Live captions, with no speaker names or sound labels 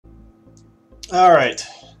All right.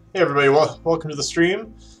 Hey, everybody. Welcome to the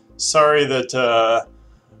stream. Sorry that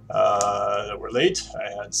we're late. I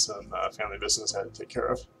had some family business I had to take care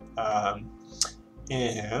of.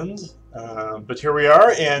 But here we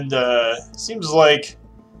are, and it seems like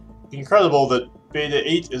incredible that Beta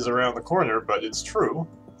 8 is around the corner, but it's true.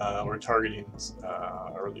 We're targeting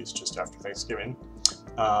a release just after Thanksgiving.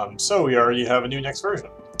 So we already have a new next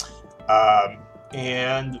version.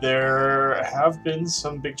 And there have been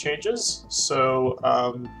some big changes. So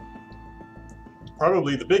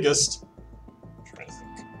probably the biggest, I'm trying to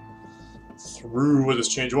think through what has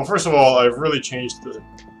changed. Well, first of all, I've really changed the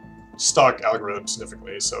stock algorithm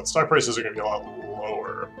significantly. So the stock prices are going to be a lot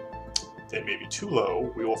lower. They may be too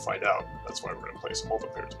low. We will find out. That's why we're going to play some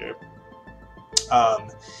multiplayer game.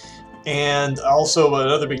 And also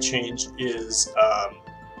another big change is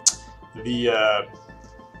the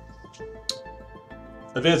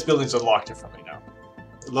advanced buildings unlock differently now.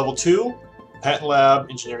 Level 2, patent lab,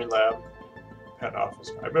 engineering lab, patent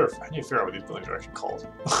office. I need to figure out what these buildings are actually called.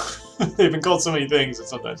 They've been called so many things that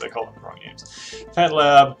sometimes I call them the wrong names. Patent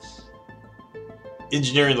lab,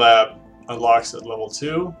 engineering lab unlocks at level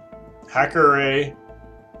 2. Hacker array,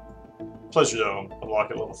 pleasure dome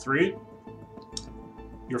unlock at level 3.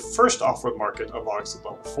 Your first off-world market unlocks at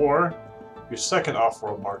level 4. Your second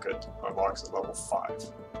off-world market unlocks at level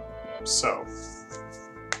 5. So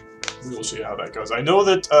we will see how that goes. I know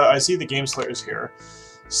that I see the game slayers here,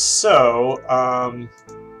 so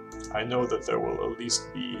I know that there will at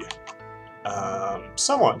least be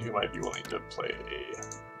someone who might be willing to play a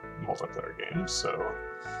multiplayer game. So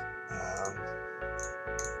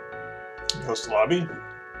host a lobby.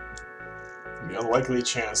 The unlikely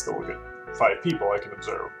chance that we'll get 5 people I can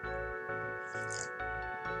observe.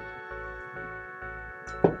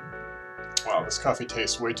 Wow, this coffee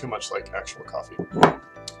tastes way too much like actual coffee.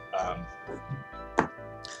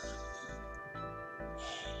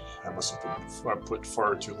 I must have put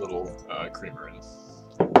far too little creamer in.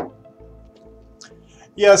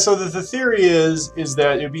 Yeah, so the theory is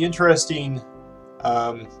that it would be interesting.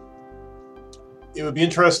 It would be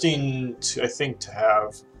interesting to, I think, to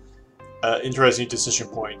have an interesting decision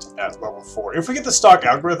point at level 4 if we get the stock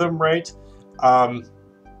algorithm right.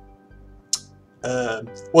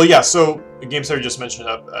 Well, yeah, so the game center just mentioned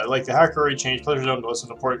like the hacker array change, pleasure dome was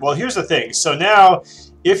important. Well, here's the thing. So now,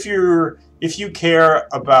 if you care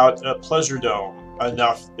about a pleasure dome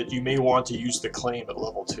enough that you may want to use the claim at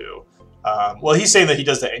level 2. Well, he's saying that he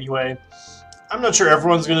does that anyway. I'm not sure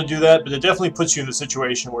everyone's going to do that, but it definitely puts you in the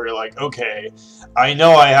situation where you're like, okay, I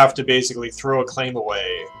know I have to basically throw a claim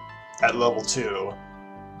away at level 2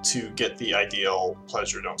 to get the ideal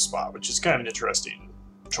pleasure dome spot, which is kind of an interesting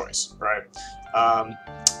choice, right? But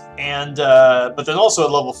then also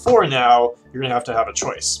at level 4 now, you're gonna have to have a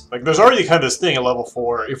choice. Like there's already kind of this thing at level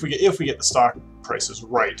 4 if we get the stock prices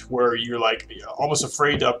right, where you're like almost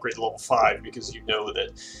afraid to upgrade to level 5 because you know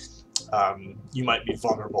that you might be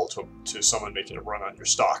vulnerable to someone making a run on your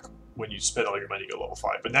stock when you spend all your money to go level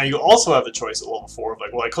 5. But now you also have the choice at level 4 of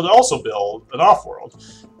like, well, I could also build an off-world.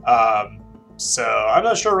 So I'm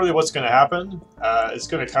not sure really what's going to happen. It's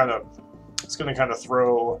going to kind of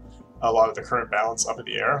throw a lot of the current balance up in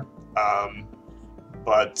the air.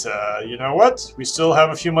 But you know what? We still have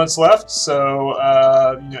a few months left, so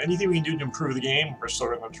anything we can do to improve the game, we're still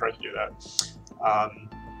going to try to do that.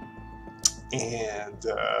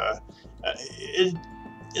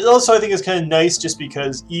 It also, I think, is kind of nice just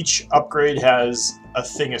because each upgrade has a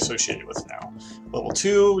thing associated with it now. Level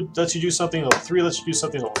 2 lets you do something, level 3 lets you do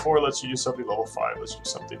something, level 4 lets you do something, level 5 lets you do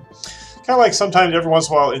something. Kind of like sometimes, every once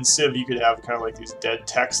in a while in Civ, you could have kind of like these dead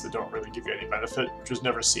techs that don't really give you any benefit, which was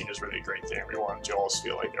never seen as really a great thing. We wanted to always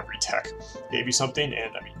feel like every tech gave you something,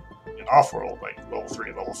 and I mean, in Offworld, like level 3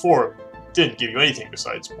 and level 4 didn't give you anything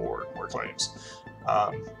besides more claims.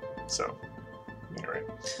 So, anyway.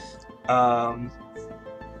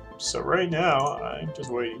 So right now, I'm just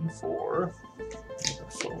waiting for my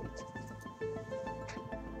phone.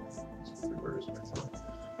 Where is my phone?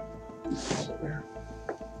 It's over here.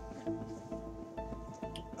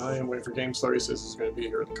 I am waiting for Game Star. He says he's going to be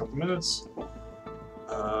here in a couple minutes.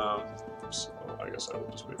 So I guess I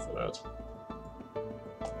will just wait for that.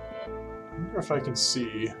 I wonder if I can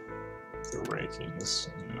see the rankings.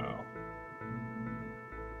 No.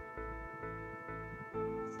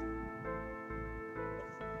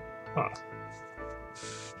 Huh.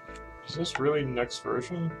 Is this really next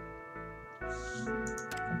version? I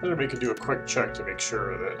better do a quick check to make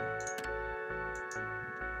sure that...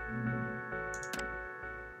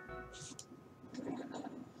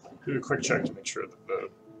 Do a quick check to make sure that the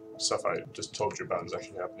stuff I just told you about is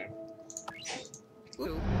actually happening.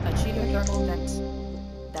 Achieving thermal vents.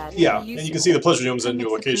 Yeah, and you can see the pleasure dome's in a new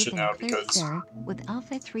Permits location now approved and cleared, because sir, with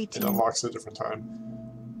Alpha 3 it team. unlocks at a different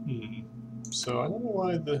time. So I don't know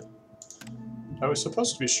why I was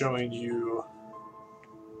supposed to be showing you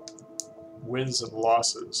wins and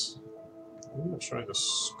losses. Maybe I'm showing the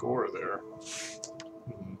score there.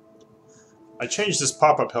 I changed this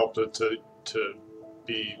pop-up help to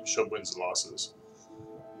be show wins and losses.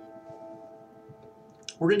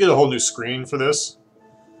 We're gonna get a whole new screen for this,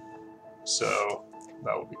 so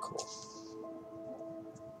that would be cool.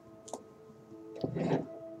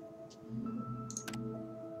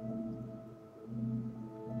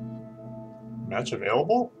 Match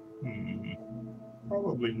available?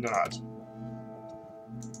 Probably not.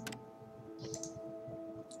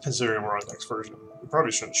 Considering we're on next version. We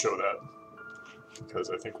probably shouldn't show that, because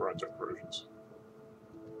I think we're on different versions.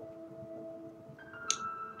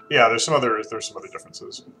 Yeah, there's some other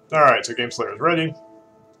differences. Alright, so Game Slayer is ready.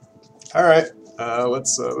 Alright,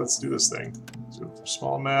 let's do this thing. Let's do it for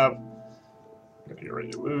small map. Gonna get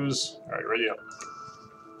ready to lose. Alright, ready up.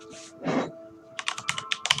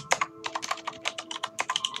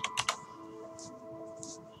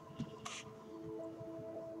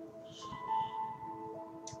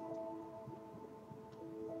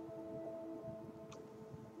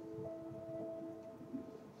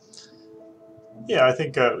 Yeah, I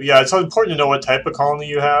think, yeah, it's important to know what type of colony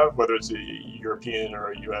you have, whether it's a European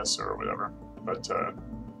or a US or whatever. But,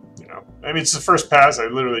 you know, I mean, it's the first pass. I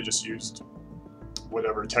literally just used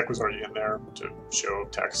whatever tech was already in there to show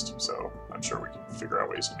text, so I'm sure we can figure out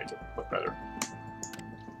ways to make it look better.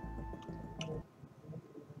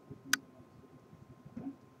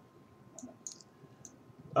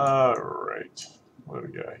 Alright, what do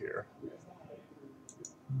we got here?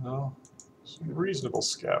 Well, some reasonable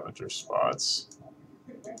scavenger spots.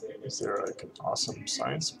 Is there like an awesome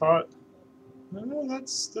science spot? No,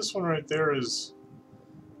 that's this one right there is.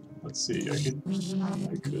 Let's see. I could.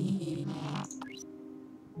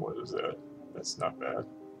 What is that? That's not bad.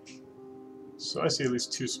 So I see at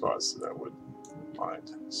least 2 spots that I would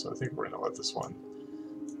mind. So I think we're gonna let this one.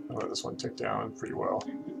 I'll let this one tick down pretty well.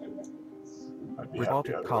 I'd be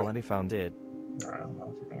happy either colony way. founded. All right, I'm not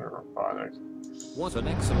even robotic. What an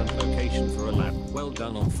excellent location for a lab. Well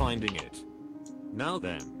done on finding it. Now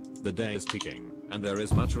then, the day is ticking, and there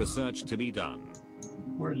is much research to be done.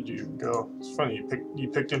 Where did you go? It's funny,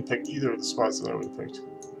 you didn't pick either of the spots that I would have picked.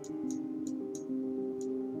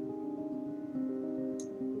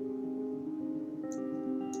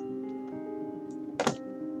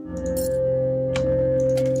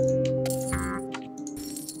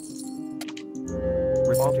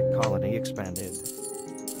 Baltic colony expanded.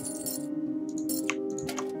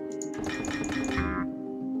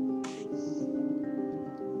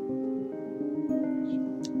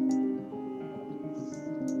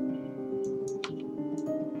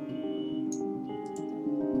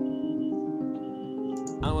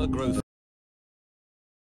 Our growth.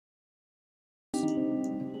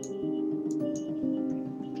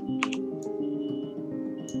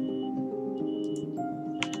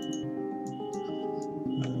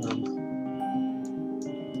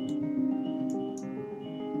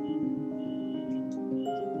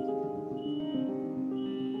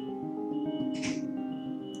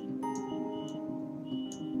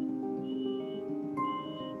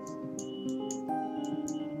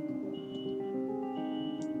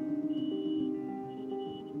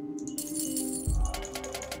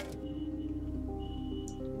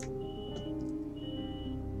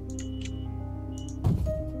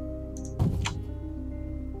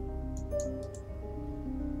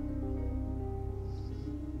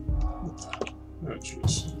 Oh,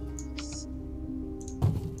 jeez.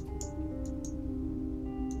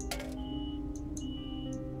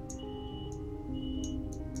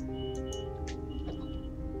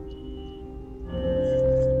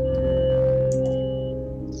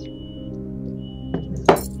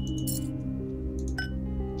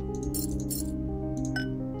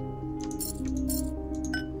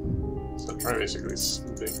 So I'm trying to basically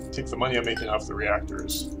take the money I'm making off the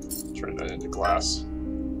reactors, turn that into glass.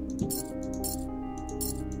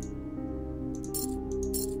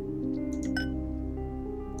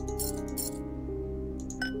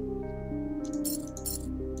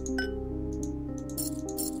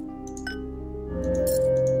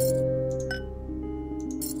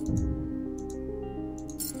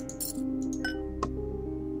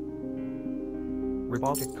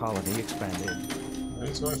 Baltic colony expanded.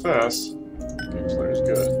 It's going fast. Game Slayer's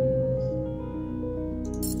good.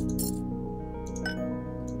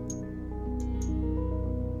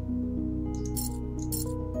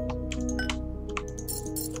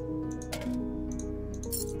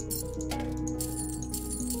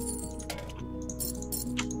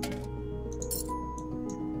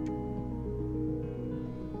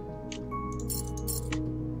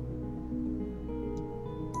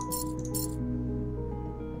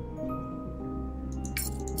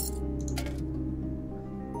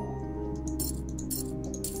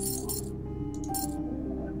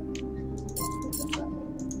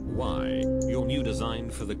 new design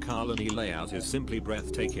for the colony layout is simply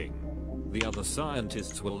breathtaking. The other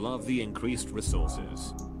scientists will love the increased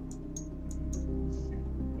resources.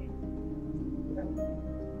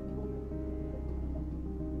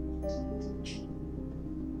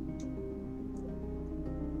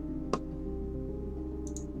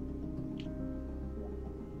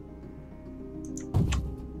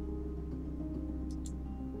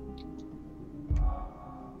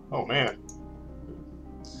 Oh man.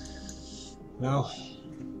 Well.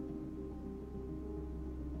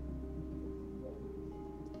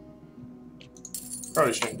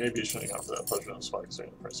 Probably shouldn't, maybe you shouldn't have that pleasure on spot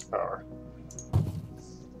considering the price of power.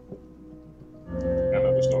 And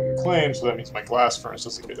then there's no new claim, so that means my glass furnace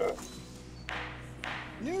doesn't get a...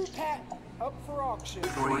 New patent up for auction.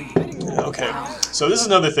 Okay, so this is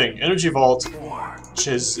another thing. Energy Vault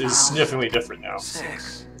is significantly different now.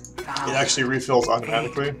 It actually refills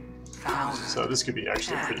automatically, so this could be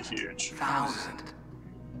actually pretty huge.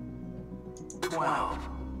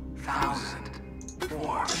 12,000.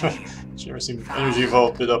 Did you ever seen Energy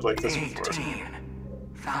Vault bid up like this before? 20.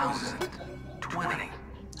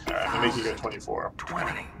 Alright, I'm gonna make you go 24.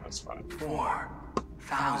 20. That's fine.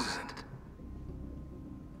 4,000.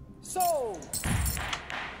 Sold.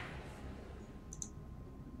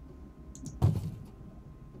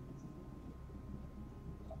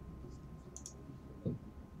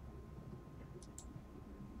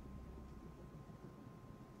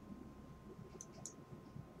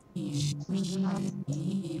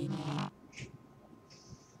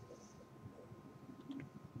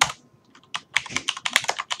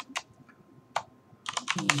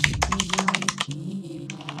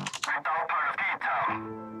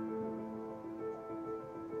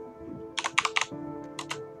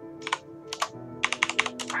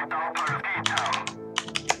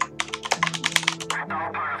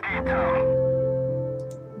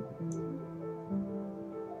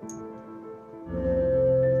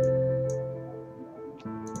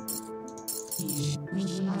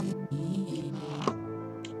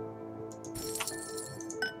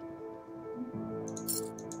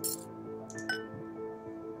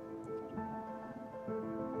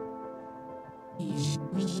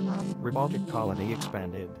 Robotic colony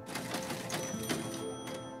expanded.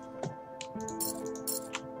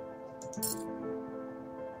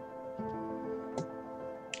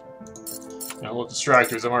 Now, with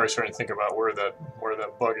distractors, I'm already starting to think about where that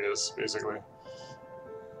bug is, basically.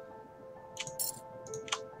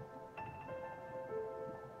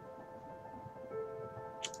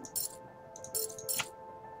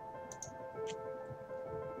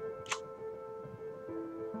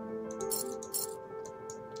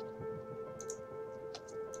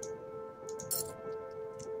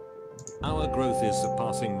 Our growth is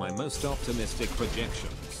surpassing my most optimistic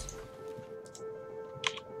projections.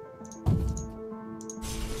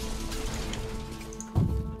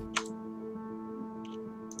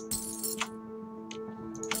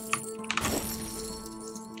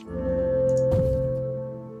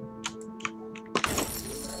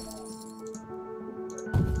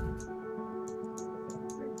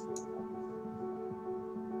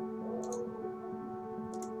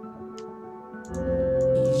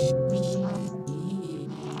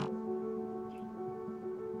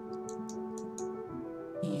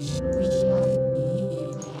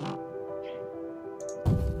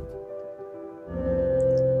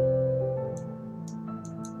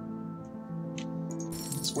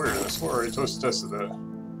 It's weird. I swore I just tested that.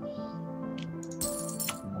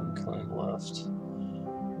 One claim left.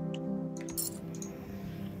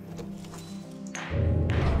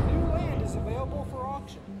 New land is available for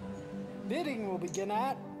auction. Bidding will begin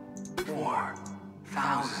at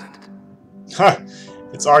 4,000. Ha!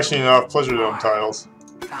 It's auctioning off Pleasure Dome tiles.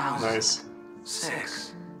 Nice.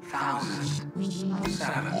 6,000.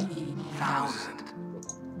 7,000.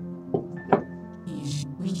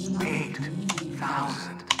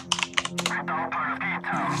 8,000.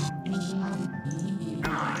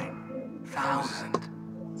 9,000.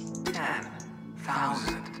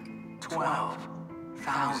 10,000.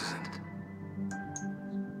 12,000.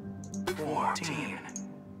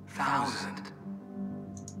 14,000.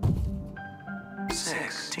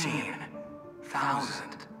 16,000.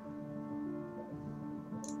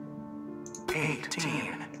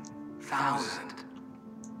 18,000.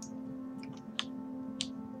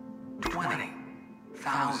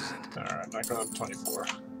 20,000. Alright, not going up to 24.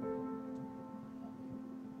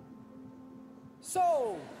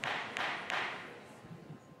 sold.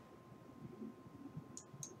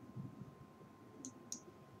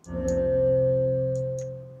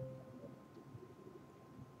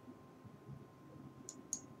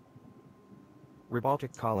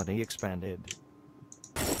 Robotic colony expanded.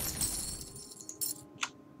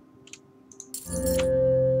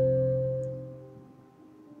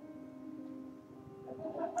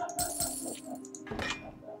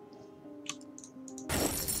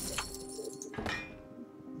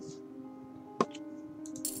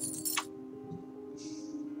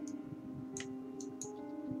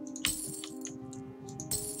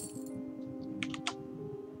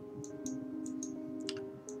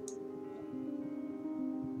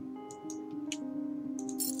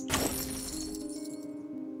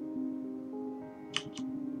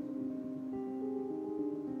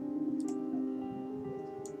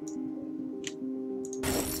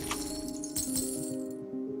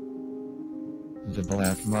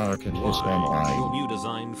 black market is Why? Your online. new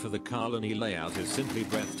design for the colony layout is simply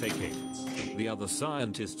breathtaking. The other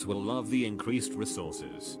scientists will love the increased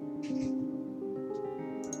resources.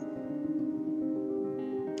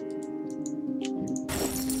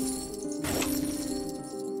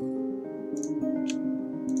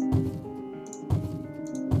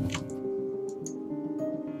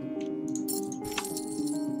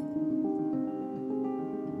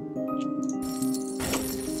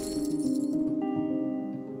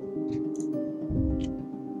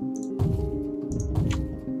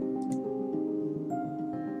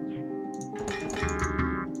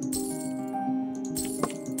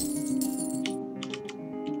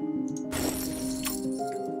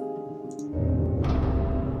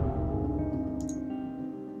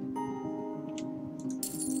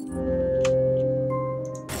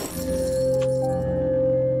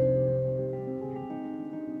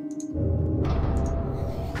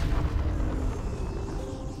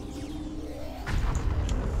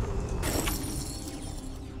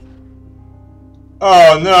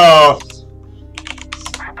 Oh no!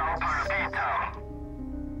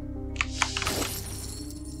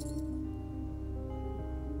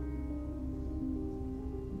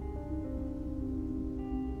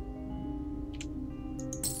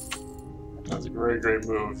 That's a great, great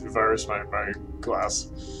move. If you virus my glass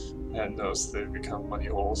and those, they become money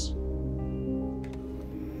holes.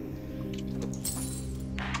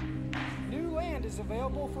 New land is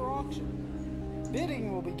available for auction.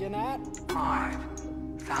 Bidding will begin at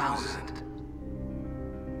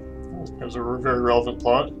 5,000. There's a very relevant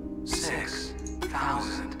plot.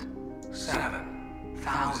 6,000.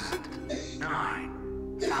 7,000.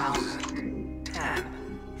 9,000.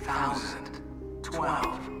 10,000.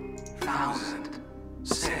 12,000.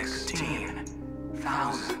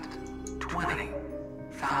 16,000.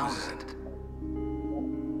 20,000.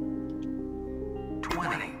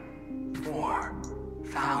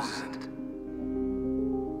 24,000.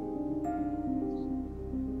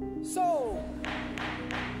 sold.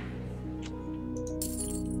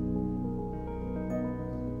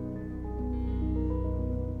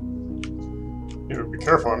 You know, be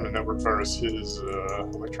careful on the network virus his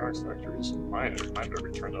electronics factories. Mine better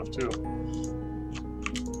be turned off too.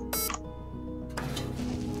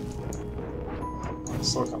 The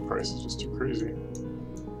silicon price is just too crazy.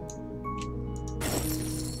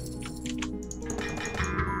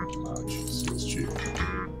 Oh, jeez, it's cheap.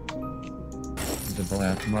 The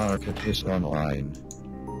black market is online.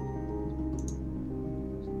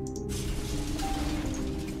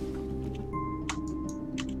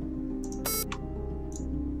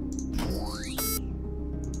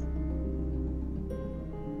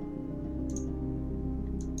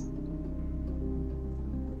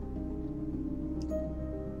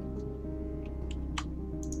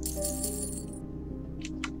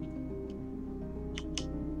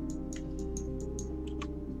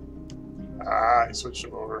 Ah, he switched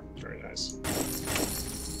him over. Very nice.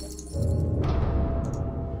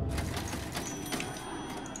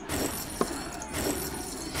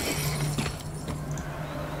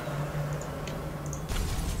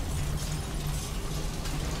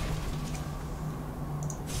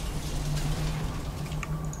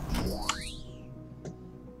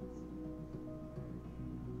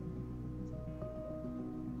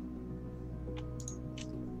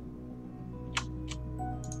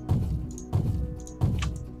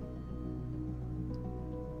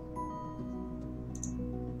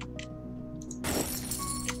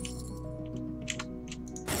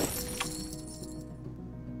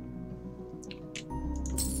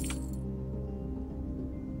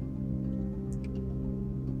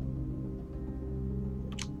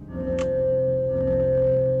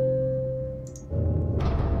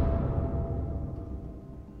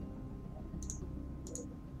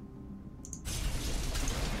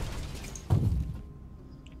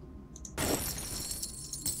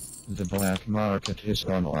 The black market is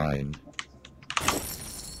online.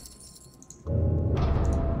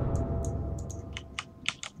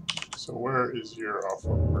 So where is your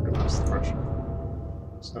Offworld? We're gonna ask the question.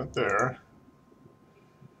 It's not there.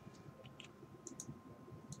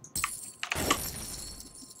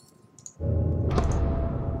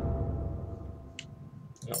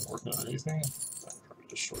 Not working on anything? I probably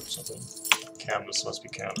just short something. Canvas must be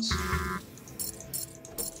canvas.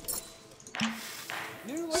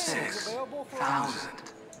 New land is available for auction. 6,000.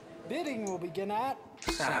 Bidding will begin at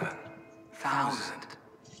 7,000.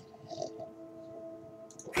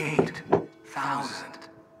 8,000.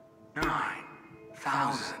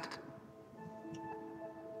 9,000.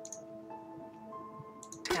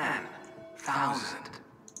 10,000.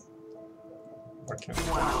 Why can't I?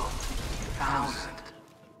 12,000.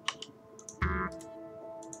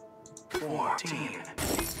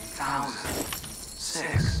 14,000.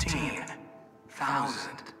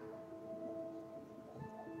 16,000.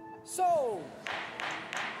 So,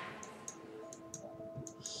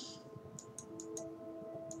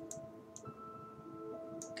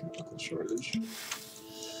 Chemical shortage.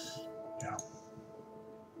 Yeah.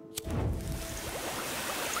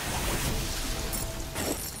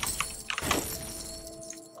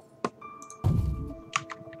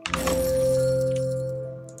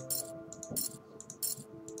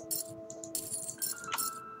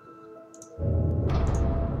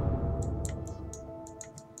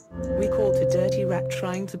 We caught a dirty rat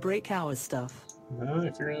trying to break our stuff. I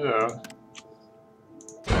figured it out.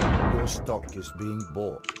 Your stock is being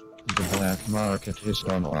bought. The black market is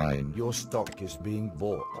online. Your stock is being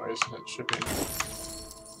bought. Why isn't it shipping?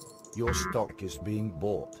 Your stock is being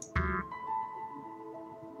bought.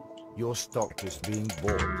 Your stock is being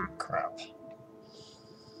bought. Crap.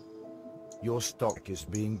 Your stock is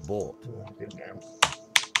being bought. Good game.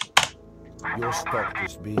 Your stock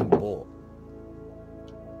is being bought.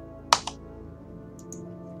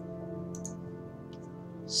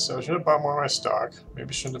 So I should have bought more of my stock.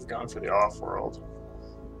 Maybe shouldn't have gone for the Offworld.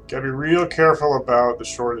 Gotta be real careful about the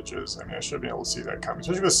shortages. I mean, I should be able to see that coming.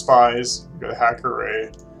 Especially with spies. You got a hacker array.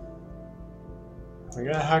 You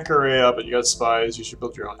got a hacker array up, and you got spies. You should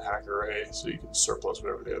build your own hacker array so you can surplus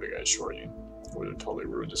whatever the other guy's shorting. It would have totally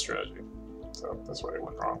ruined the strategy. So that's why it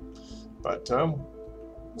went wrong. But it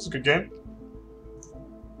was a good game.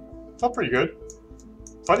 Felt pretty good.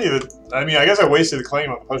 Funny that, I mean, I guess I wasted the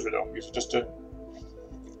claim on the Pleasure Dome because it just didn't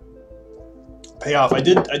pay off. I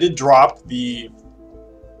did drop the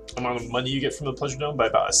amount of money you get from the Pleasure Dome by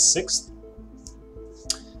about a sixth.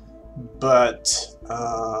 But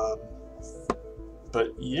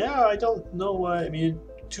yeah, I don't know why. I mean,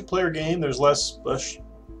 two-player game, there's less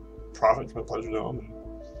profit from the Pleasure Dome. And,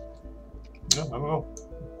 yeah, I don't know.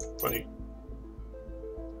 Funny.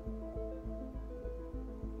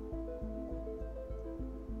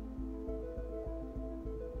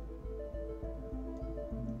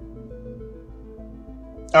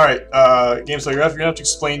 All right, GameStar, you're gonna have to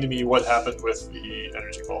explain to me what happened with the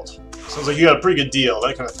energy vault. Sounds like you got a pretty good deal.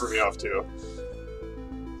 That kind of threw me off too.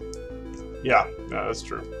 Yeah, no, that's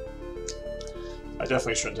true. I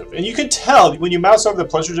definitely shouldn't have. And you can tell when you mouse over the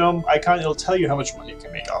Pleasure Dome icon, it'll tell you how much money you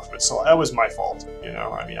can make off of it. So that was my fault. You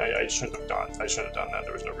know, I mean, I shouldn't have done. I shouldn't have done that.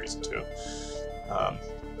 There was no reason to.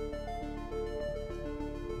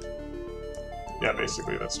 Yeah,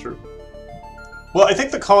 basically that's true. Well, I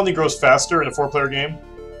think the colony grows faster in a 4-player game.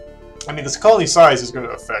 I mean, this colony size is going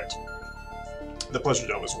to affect the Pleasure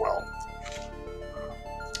Dome as well.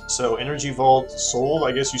 So, Energy Vault sold.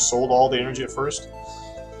 I guess you sold all the energy at first.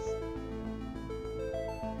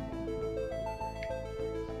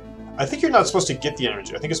 I think you're not supposed to get the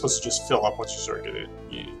energy. I think it's supposed to just fill up once you start getting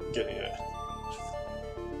it.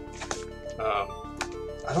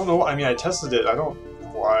 I don't know. I mean, I tested it. I don't know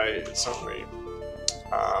why it suddenly...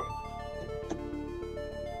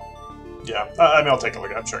 yeah, I mean, I'll take a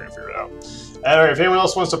look. I'm sure I can figure it out. Alright, if anyone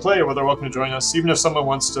else wants to play, well, they're welcome to join us. Even if someone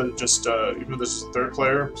wants to just, even if this is a 3rd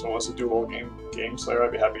player, someone wants to do a whole game Slayer,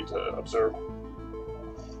 I'd be happy to observe.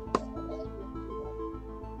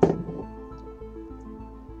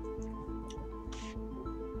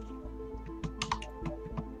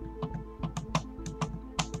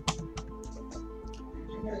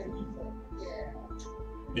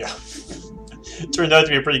 Yeah. It turned out to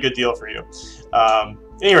be a pretty good deal for you.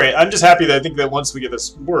 Anyway, I'm just happy that I think that once we get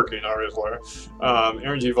this working,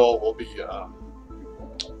 Energy Vault will be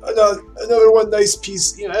another one nice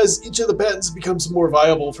piece. You know, as each of the patents becomes more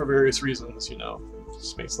viable for various reasons, you know,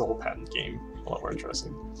 just makes the whole patent game a lot more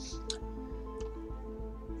interesting.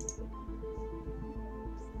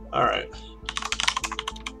 All right.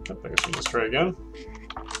 I guess we can just try again.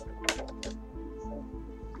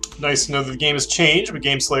 Nice to know that the game has changed, but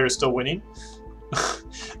Game Slayer is still winning.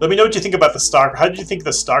 Let me know what you think about the stock. How did you think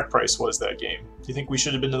the stock price was that game? Do you think we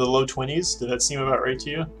should have been in the low 20s? Did that seem about right to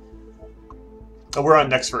you? Oh, we're on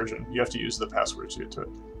next version. You have to use the password to get to it.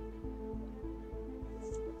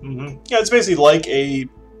 Yeah, it's basically like a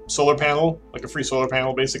solar panel, like a free solar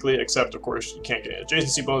panel, basically, except, of course, you can't get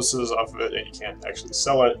adjacency bonuses off of it, and you can't actually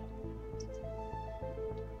sell it.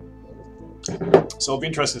 So it'll be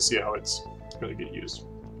interesting to see how it's going to get used.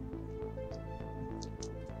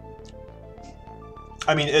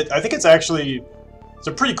 I mean, I think it's a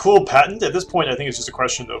pretty cool patent. At this point, I think it's just a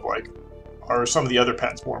question of, like, are some of the other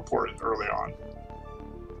patents more important early on?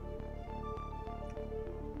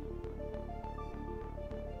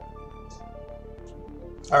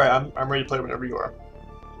 Alright, I'm ready to play whenever you are.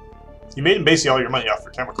 You made basically all your money off for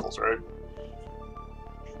chemicals, right?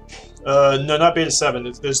 No, not beta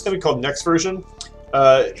 7. There's something called next version.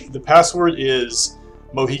 The password is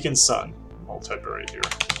Mohican Sun. I'll type it right here.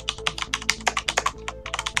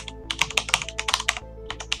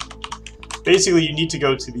 Basically, you need to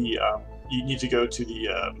go to the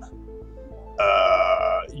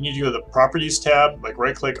the properties tab. Like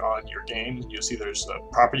right click on your game, and you'll see there's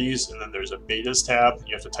properties, and then there's a betas tab. And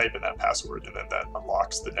you have to type in that password, and then that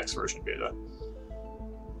unlocks the next version beta.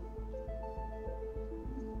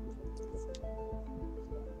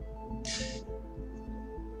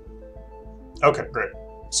 Okay, great.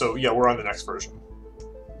 So yeah, we're on the next version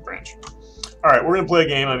branch. All right, we're gonna play a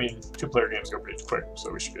game. I mean, 2-player games go pretty quick,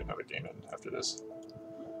 so we should get another game in after this.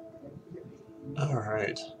 All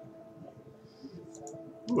right.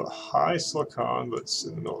 Ooh, a high silicon that's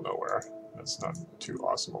in the middle of nowhere. That's not too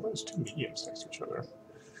awesome. Well, there's 2 mediums next to each other.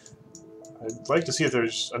 I'd like to see if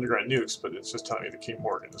there's underground nukes, but it's just telling me that King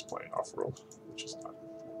Morgan is playing Offworld, which is not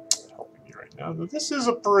helping me right now. But this is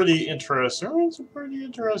a pretty interesting. It's a pretty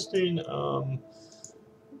interesting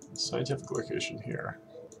scientific location here.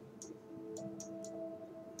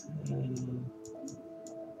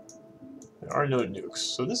 There are no nukes,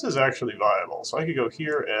 so this is actually viable. So I could go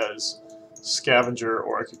here as scavenger,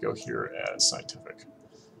 or I could go here as scientific.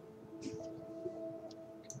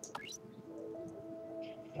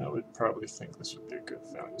 I would probably think this would be a good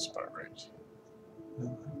founding spot, right?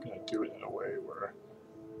 I'm going to do it in a way where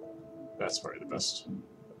that's probably the best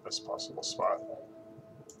possible spot.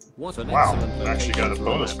 What an Wow, excellent I actually got a location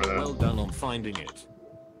bonus for for that. Well done on finding it.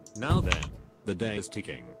 Now then, the day is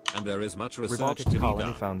ticking, and there is much research to be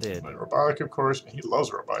done. founded. My robotic, of course. He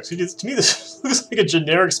loves robotics. To me, this looks like a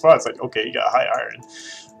generic spot. It's like, okay, you got high iron.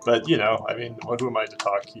 But, you know, I mean, who am I to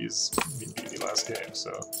talk? He beat me last game,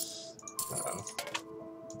 so...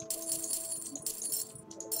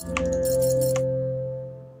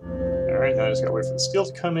 Alright, now I just gotta wait for the steel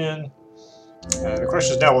to come in. And the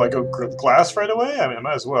question is now, will I go glass right away? I mean, I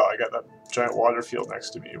might as well. I got that giant water field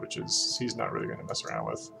next to me, which is he's not really going to mess around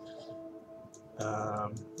with. I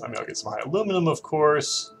mean, I'll get some high aluminum, of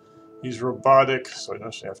course. He's robotic, so I don't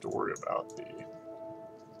actually have to worry about the...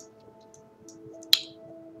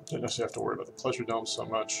 Don't necessarily have to worry about the pleasure dome so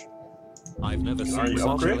much. I've never Are seen you such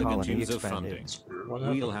upgrade? elegant use of funding. What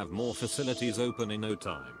We'll happened? have more facilities open in no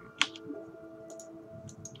time.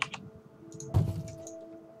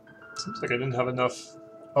 Seems like I didn't have enough...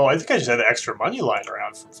 Oh, I think I just had the extra money lying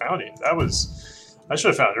around from founding. That was... I should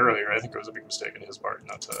have found it earlier. I think it was a big mistake on his part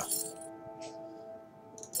not to...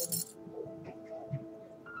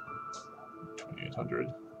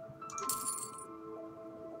 2,800.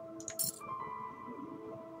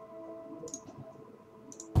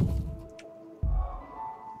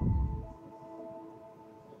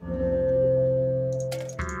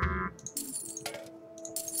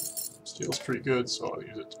 Steel's pretty good, so I'll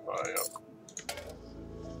use it to buy up.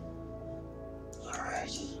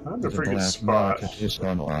 Alright, I'm in a The pretty good black spot. market is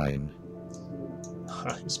online.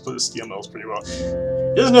 He split his steel mills pretty well.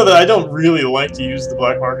 He doesn't know that I don't really like to use the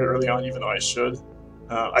black market early on, even though I should.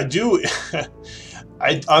 I do.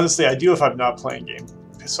 Honestly, I do if I'm not playing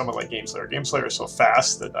someone like GameSlayer. GameSlayer is so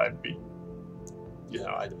fast that I'd be, you know,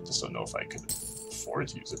 I just don't know if I could afford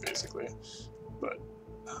to use it basically. But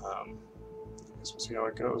I guess we'll see how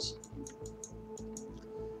it goes.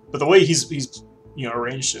 But the way he's you know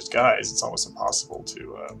arranged his guys, it's almost impossible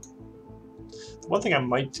to. The one thing I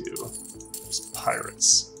might do is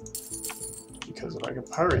pirates, because if I can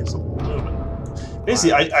pirate his aluminum,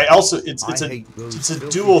 basically I also it's a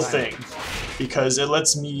dual thing, because it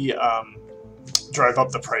lets me drive up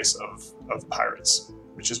the price of pirates,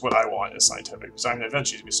 which is what I want as scientific. Because I'm gonna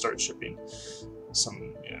eventually start shipping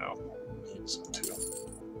some, you know, some too.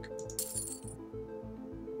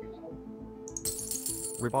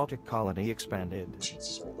 Robotic colony expanded.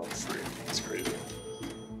 Jesus, I level 3. That's crazy.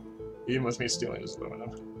 Even with me stealing his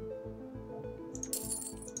aluminum.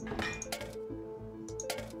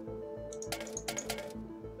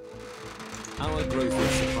 Our growth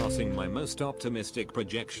is surpassing my most optimistic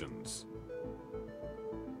projections.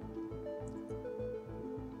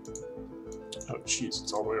 Oh, jeez,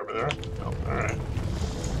 it's all the way over there? Oh, alright.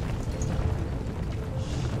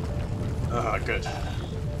 Ah, good.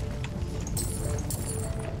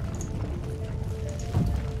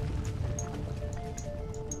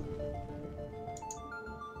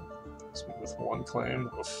 With one claim.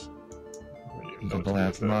 Oof. The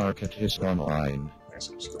black market is online. I guess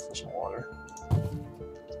I'll just go for some water.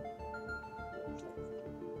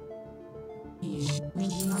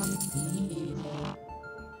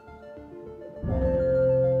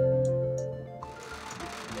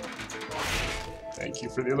 Thank you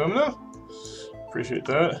for the alumina. Appreciate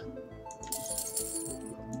that.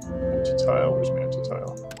 tile. Where's my empty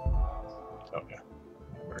tile? Oh yeah,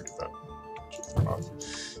 I better get that. Should throw off.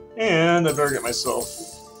 And I better get myself.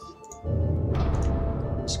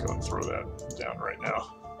 Let's go and throw that down right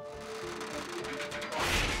now.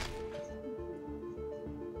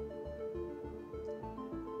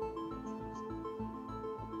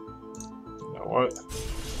 You know what?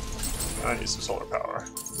 I need some solar power.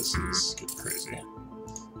 This is getting crazy.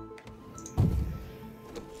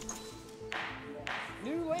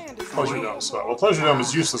 New land is Pleasure available Dome for spot. Well, Pleasure Dome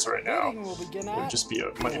is useless right now. Bidding will begin It would at just be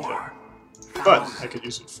a money pit. But I could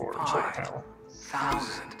use it for a solar panel.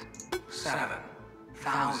 1,000,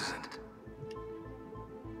 7,000,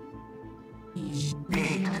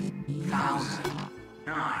 8,000,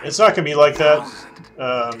 9,000, It's not going to be like that.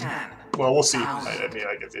 10, Well, we'll see. I mean,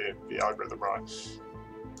 I get the algorithm wrong.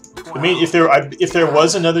 12, I mean, if there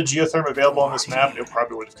was another geotherm available on this map, it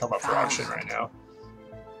probably would have come up for auction right now.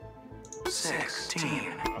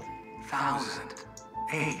 16,000,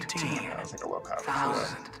 18,000, I don't think I will have it for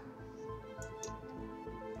that.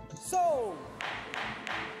 sold.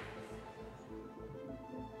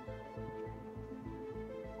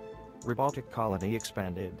 Robotic colony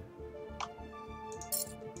expanded.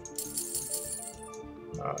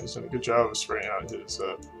 He's done a good job of spraying out his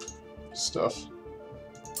stuff.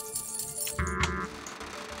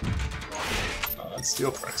 That's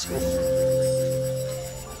steel price. Cool.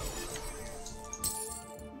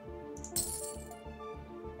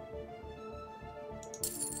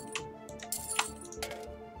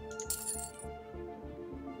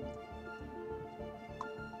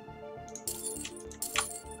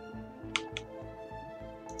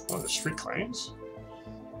 Oh, there's street claims?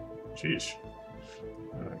 Jeez.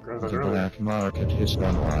 Grab that The earlier. black market is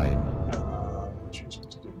online. Jeez,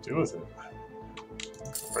 what to do with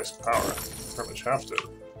it? Price of power. Pretty much have to.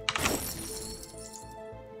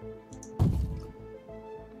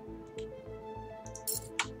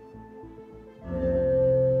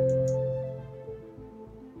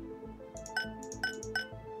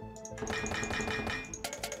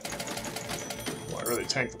 Well, I really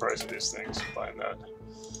tank the price of these things buying that.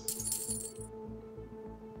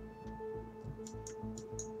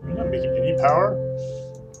 You're not making any power?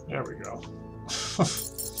 There we go.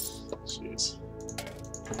 Jeez.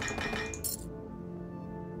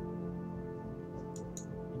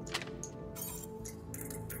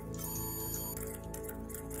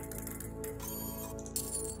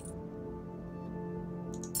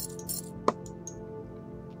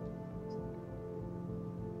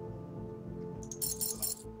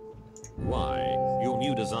 Why? Your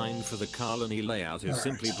new design for the colony layout is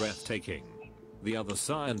simply breathtaking. The other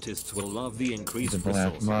scientists will love the increased The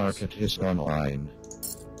black resources. market is online.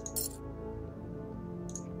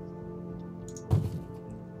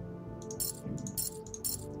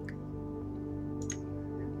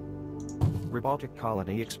 Robotic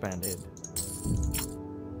colony expanded.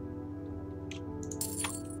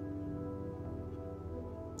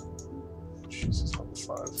 Jesus, level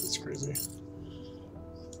 5. That's crazy.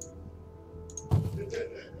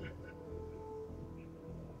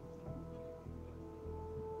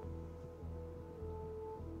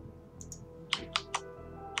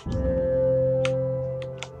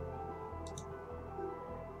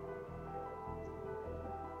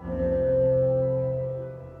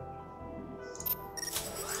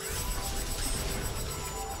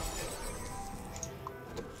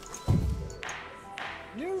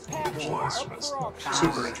 New patch That's up for auction.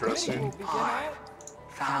 super Bidding interesting. will begin at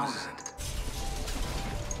 1,000,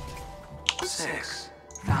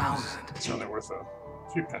 6,000, It's only worth a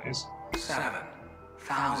few pennies.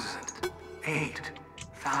 7,000,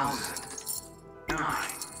 8,000,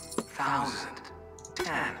 9,000,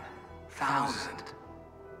 10,000,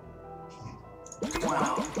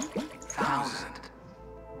 12,000,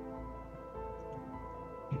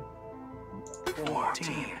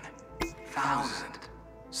 14,000,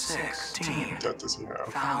 16,000, What does he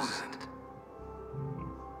have?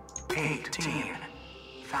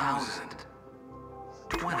 18,000,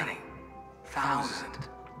 20,000.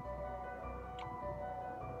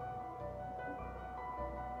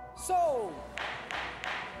 sold.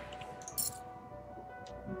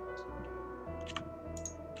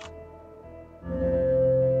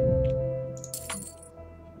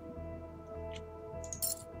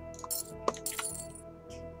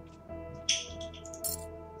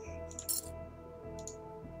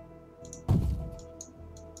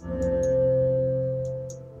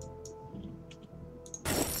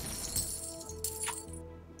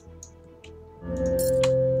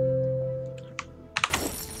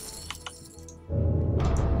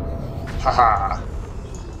 Haha!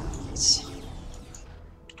 It's...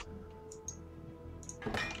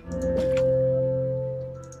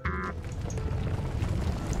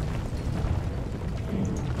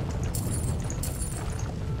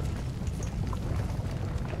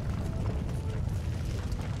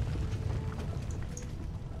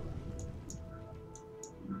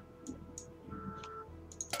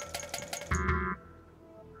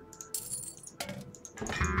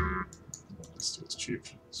 cheap.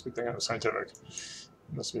 It's a good thing I'm scientific.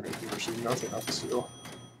 Must be making virtually nothing off the steel.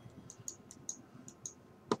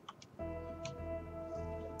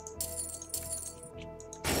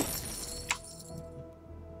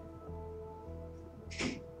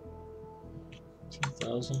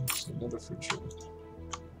 Another food shipment.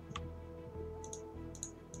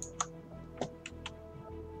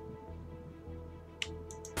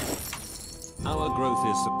 Our growth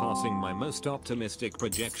is surpassing my most optimistic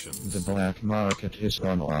projections. The black market is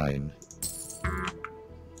online.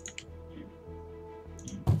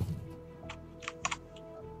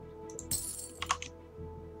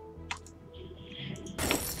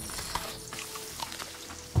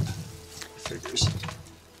 Figures.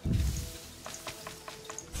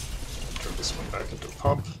 Turn this one back into a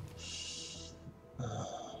pump.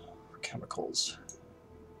 Chemicals.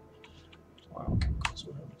 Wow, chemicals.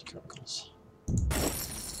 What happened to chemicals?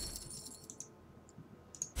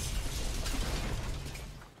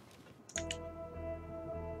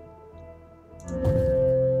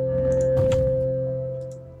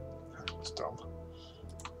 That's dumb.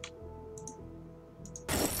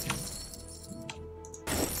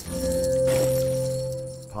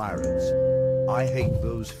 Pirates. I hate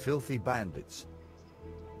those filthy bandits.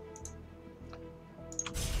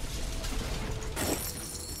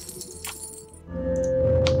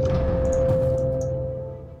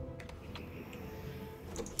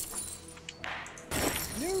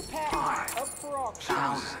 New patent up for auction.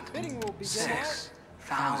 1,000, Bidding will begin at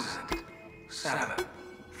 6,000,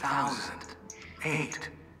 7,000,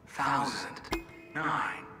 8,000,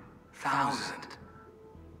 9,000,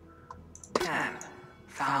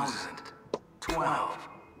 10,000,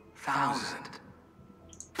 12,000,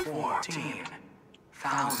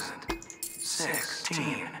 14,000,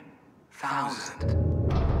 16,000,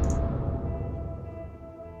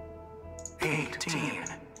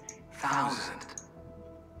 18,000.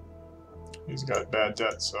 He's got bad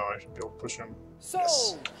debt, so I should be able to push him.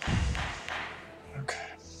 sold. Okay.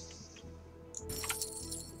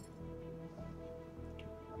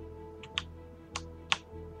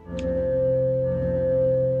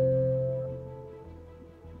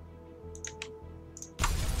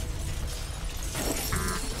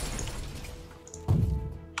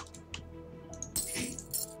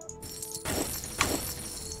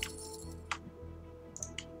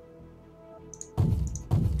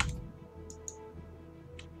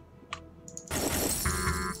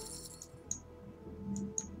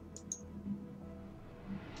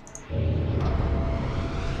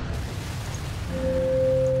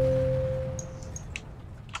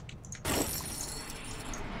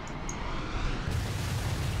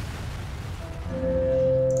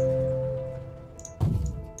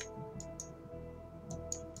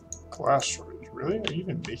 Glass shortage. Really? Are you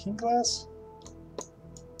even making glass?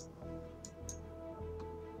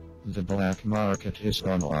 The black market is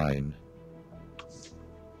online.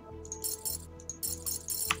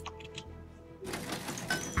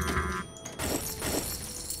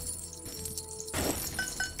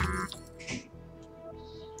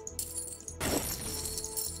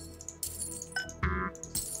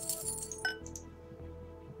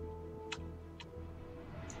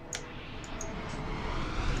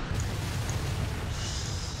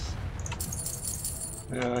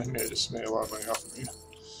 Yeah, he just made a lot of money off of me.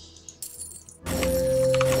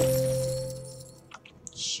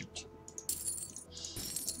 Shoot.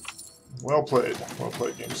 Well played,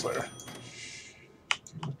 Game Slayer.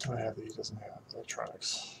 What do I have that he doesn't have?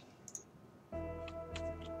 Electronics.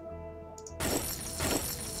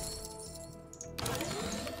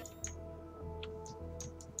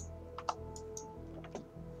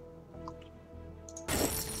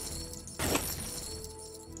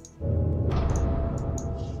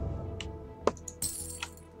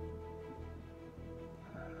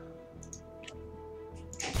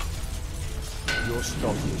 Your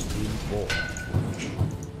stock is being bought.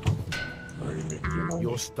 Are you making your money?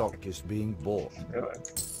 Your stock is being bought. Really?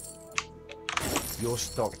 Your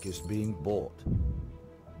stock is being bought.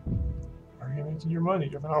 Are you making your money?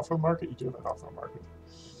 You have an off-road market? You do have an off-road market.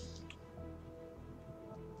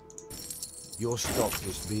 Your stock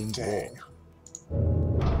is being Dang. bought.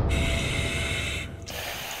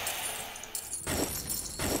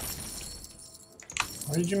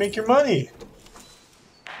 Where did you make your money?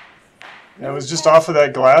 That was just off of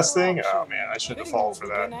that glass thing? Oh man, I shouldn't have fallen for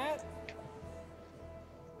that.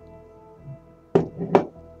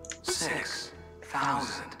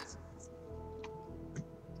 6,000.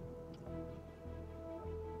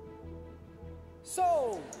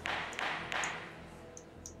 Sold.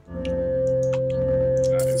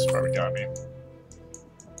 He's probably got me.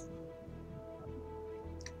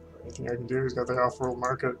 thing I can do. He's got the off-world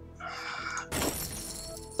market.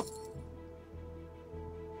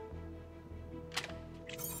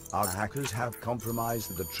 Our hackers have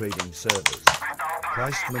compromised the trading servers.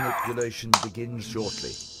 Price manipulation begins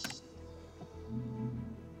shortly.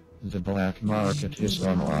 The black market is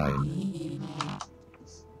online.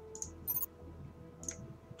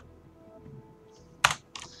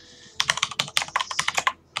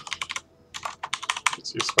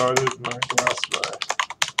 Gets you spotted, my glass by.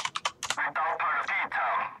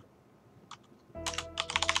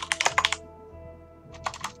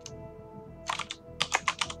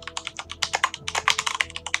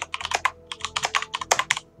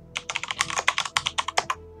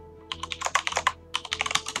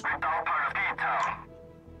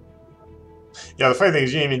 Yeah, the funny thing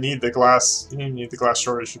is you didn't even need the glass. You didn't even need the glass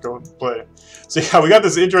shortage to go and play. So yeah, we got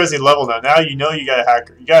this interesting level now. Now you know you got a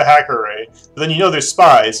hacker. You got a hacker array, but then you know there's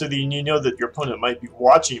spies, so then you know that your opponent might be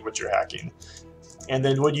watching what you're hacking. And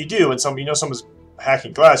then what you do when someone's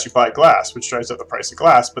hacking glass, you buy glass, which drives up the price of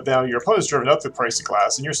glass. But now your opponent's driven up the price of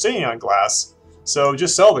glass, and you're staying on glass. So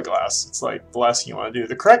just sell the glass. It's like the last thing you want to do.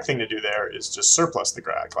 The correct thing to do there is just surplus the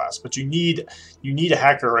glass. But you need a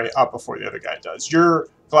hacker array up before the other guy does. Your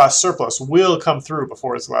glass surplus will come through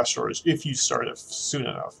before its glass shortage if you start it soon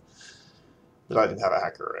enough. But I didn't have a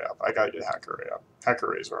hacker array up. I gotta get a hacker array up. Hacker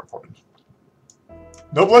arrays are important.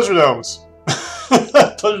 No pleasure domes.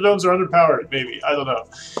 Pleasure domes are underpowered. Maybe, I don't know.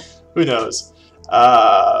 Who knows?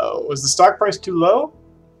 Was the stock price too low?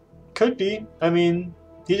 Could be. I mean,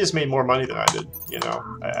 he just made more money than I did. You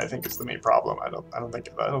know, I think it's the main problem. I don't think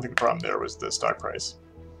the problem there was the stock price.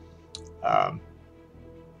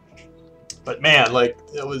 But man, like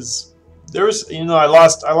there was, you know, I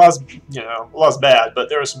lost bad, but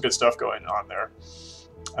there was some good stuff going on there.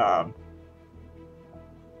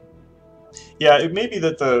 Yeah, it may be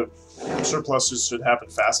that the surpluses should happen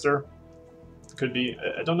faster. Could be.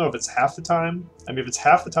 I don't know if it's half the time. I mean, if it's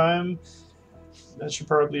half the time, that should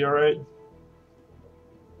probably be all right.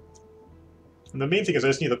 And the main thing is I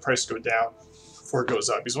just need the price to go down before it goes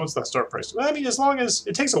up. Because once that start price, I mean, as long as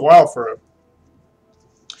it takes a while for a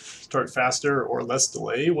start faster or less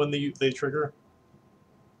delay when they trigger.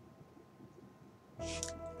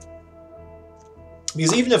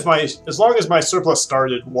 Because even if as long as my surplus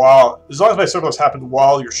happened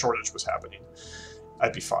while your shortage was happening,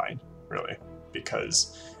 I'd be fine, really.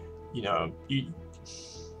 Because, you know,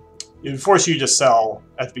 it forces you to sell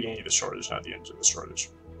at the beginning of the shortage, not the end of the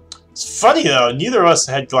shortage. It's funny though, neither of us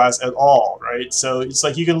had glass at all, right? So it's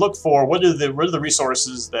like you can look for what are the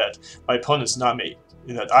resources that my opponent's not making,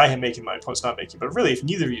 that I am making, my opponent's not making. But really, if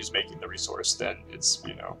neither of you is making the resource, then it's,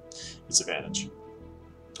 you know, it's advantage.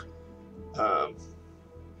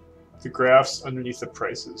 The graphs underneath the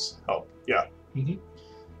prices help. Yeah. Mm-hmm.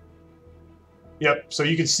 Yep. So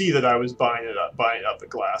you can see that I was buying up the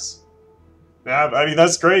glass. Yeah, I mean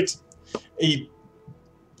that's great. It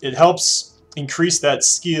helps increase that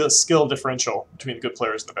skill differential between the good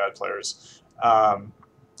players and the bad players.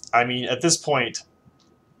 I mean, at this point,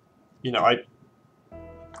 you know,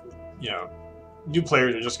 new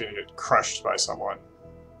players are just going to get crushed by someone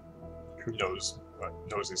who knows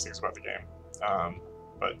these things about the game.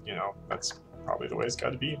 But you know, that's probably the way it's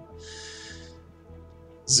got to be.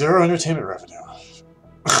 Zero entertainment revenue.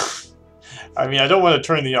 I mean, I don't want to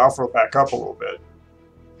turn the Offworld back up a little bit,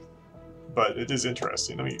 but it is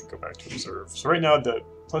interesting. Let me go back to reserve. So right now, the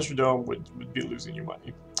Pleasure Dome would be losing you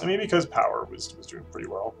money. I mean, because Power was doing pretty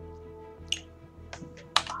well.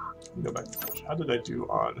 Go back to Pleasure. How did I do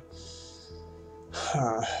on?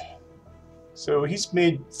 So he's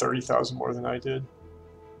made 30,000 more than I did.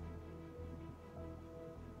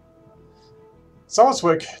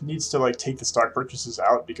 Solidwick needs to like take the stock purchases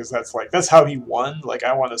out because that's how he won. Like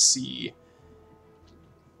I want to see.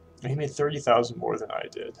 He made 30,000 more than I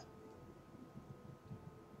did.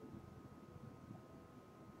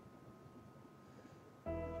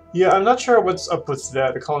 Yeah, I'm not sure what's up with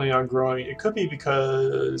that. The colony not growing. It could be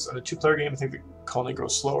because on a two-player game, I think the colony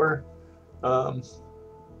grows slower.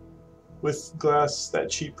 With glass that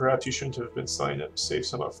cheap, perhaps you shouldn't have been selling it. Save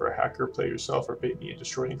some up for a hacker, play yourself, or bait me into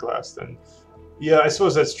shorting glass. Then. Yeah, I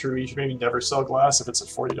suppose that's true. You should maybe never sell glass if it's at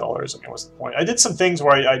 $40. I mean, what's the point? I did some things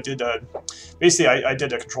where I did basically I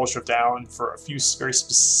did a control shift down for a few very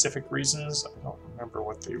specific reasons. I don't remember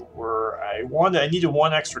what they were. I needed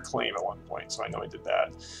one extra claim at one point, so I know I did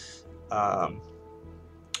that.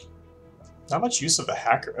 Not much use of the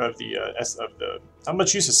hacker not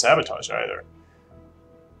much use of sabotage either.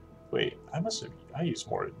 Wait, I used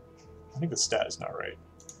more. I think the stat is not right.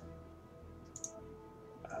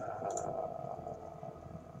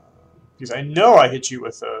 Because I know I hit you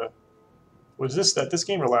with Was this this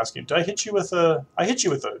game or last game? Did I hit you with a? I hit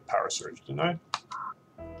you with a power surge, didn't I?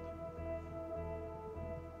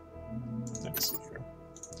 Let me see here.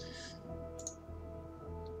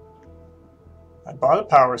 I bought a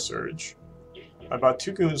power surge. I bought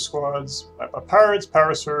 2 goon squads. I bought pirates,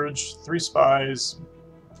 power surge, 3 spies.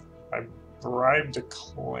 I bribed a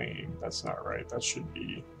claim. That's not right. That should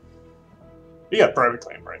be. Yeah, bribed a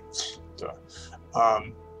claim, right? Duh.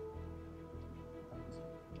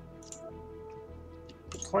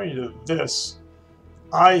 According to this,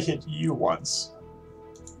 I hit you once,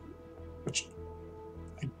 which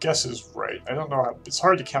I guess is right. I don't know how. It's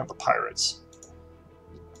hard to count the pirates.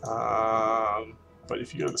 But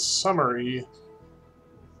if you go to the summary, it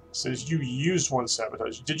says you used 1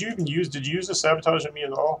 sabotage. Did you use a sabotage on me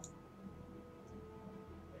at all?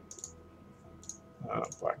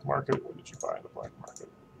 Black market. What did you buy in the black market?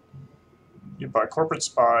 You buy corporate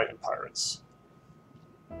spy and pirates.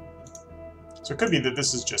 So it could be that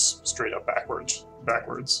this is just straight up backwards.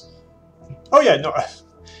 Oh yeah, no.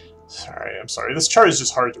 Sorry, I'm sorry. This chart is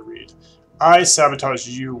just hard to read. I sabotaged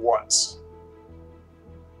you once.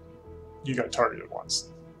 You got targeted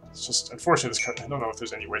once. It's just, unfortunately, this chart, I don't know if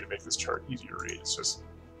there's any way to make this chart easier to read. It's just,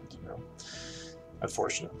 you know,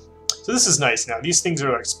 unfortunate. So this is nice now. These things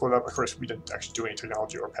are like split up. Of course, we didn't actually do any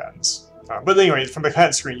technology or patents. But anyway, from the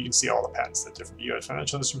patent screen, you can see all the patents that different. You got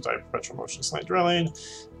financial instruments, perpetual motion, slant drilling.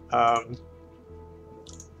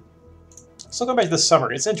 So going back to the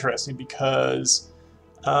summary, it's interesting because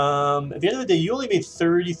at the end of the day, you only made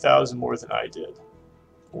 30,000 more than I did.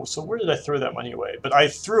 Well, so where did I throw that money away? But I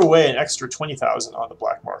threw away an extra 20,000 on the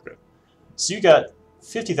black market. So you got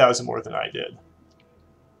 50,000 more than I did.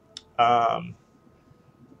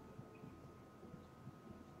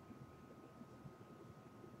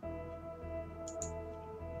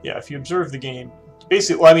 Yeah, if you observe the game,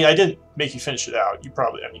 basically, well, I mean, I didn't make you finish it out. You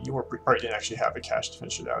probably, I mean, you probably didn't actually have the cash to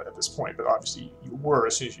finish it out at this point, but obviously you were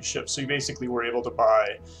as soon as you shipped. So you basically were able to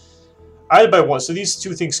buy, I had to buy 1. So these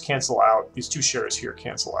 2 things cancel out. These 2 shares here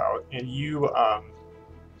cancel out, and you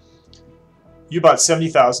bought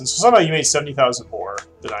 70,000. So somehow you made 70,000 more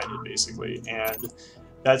than I did, basically, and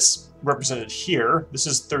that's represented here. This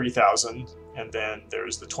is 30,000, and then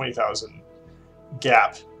there's the 20,000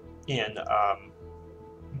 gap in.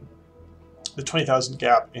 The 20,000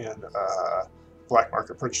 gap in black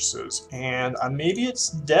market purchases, and maybe it's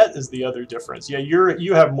debt is the other difference. Yeah,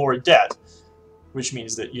 you have more debt, which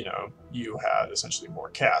means that you had essentially more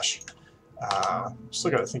cash.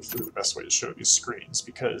 Still got to think through the best way to show these screens,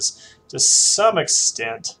 because to some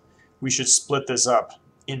extent we should split this up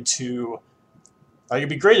into. It'd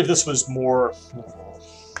be great if this was more.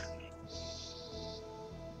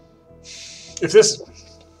 If this.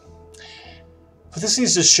 What this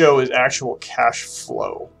needs to show is actual cash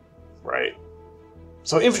flow, right?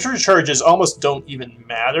 So infantry charges almost don't even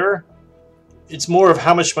matter. It's more of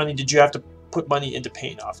how much money did you have to put money into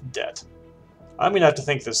paying off debt. I'm going to have to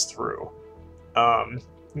think this through.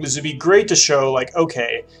 Because it'd be great to show, like,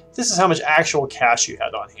 okay, this is how much actual cash you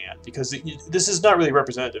had on hand. Because this is not really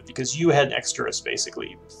representative, because you had an extra,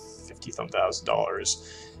 basically,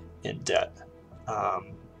 $50,000 in debt.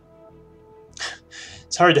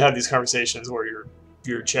 It's hard to have these conversations where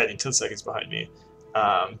you're chatting 10 seconds behind me,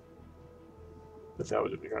 but that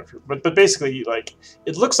would be kind of. But basically, like,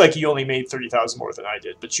 it looks like you only made 30,000 more than I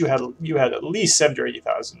did, but you had at least 70 or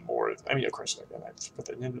 80,000 more. I mean, of course, like, I put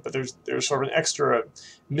that in, but there's sort of an extra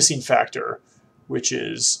missing factor, which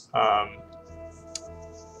is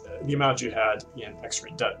the amount you had in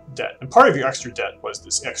extra debt. And part of your extra debt was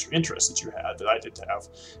this extra interest that you had that I didn't have.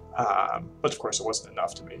 But of course it wasn't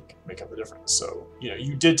enough to make up the difference. So,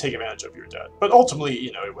 you did take advantage of your debt. But ultimately,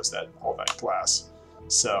 it was all that glass.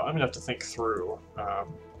 So I'm going to have to think through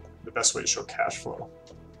the best way to show cash flow.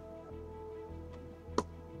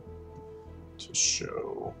 To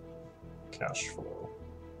show cash flow.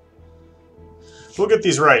 We'll get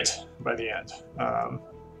these right by the end.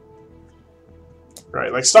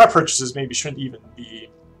 Right, like stock purchases maybe shouldn't even be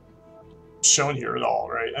shown here at all,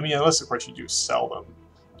 right? I mean, unless of course you do sell them,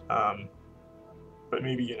 but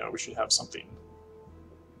maybe we should have something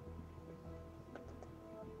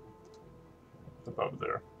above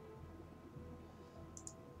there.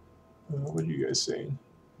 What are you guys saying?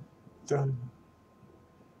 Done.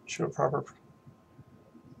 Show proper.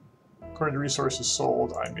 According to resources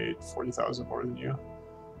sold, I made 40,000 more than you.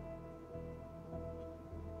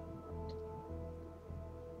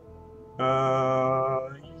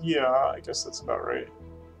 Yeah, I guess that's about right.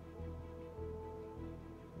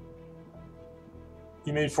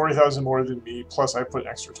 You made 40,000 more than me, plus I put an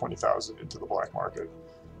extra 20,000 into the black market.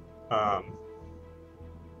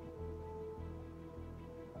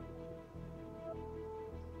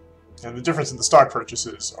 And the difference in the stock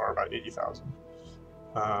purchases are about 80,000.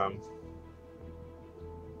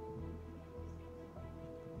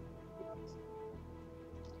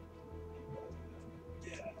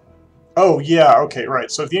 Oh yeah, okay,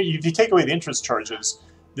 right. So if you take away the interest charges,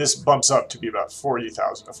 this bumps up to be about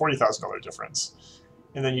 40,000, a $40,000 difference.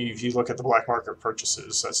 And then if you look at the black market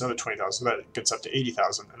purchases, that's another 20,000. That gets up to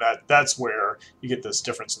 80,000, and that's where you get this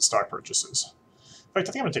difference in stock purchases. In fact,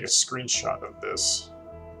 I think I'm gonna take a screenshot of this,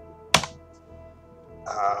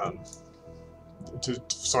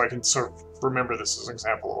 so I can sort of remember this as an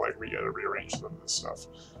example of like we gotta rearrange some of this stuff.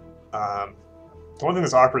 The one thing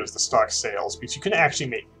that's awkward is the stock sales, because you can actually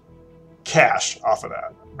make cash off of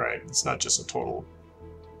that, right? It's not just a total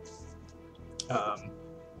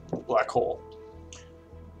black hole.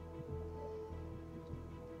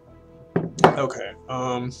 Okay.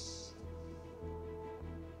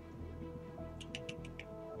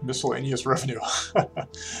 Miscellaneous revenue.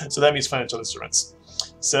 So that means financial instruments.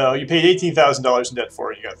 So you paid $18,000 in debt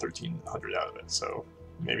for it, and you got $1,300 out of it. So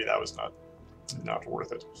maybe that was not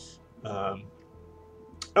worth it.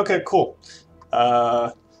 Okay, cool.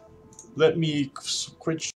 Let me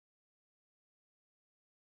switch.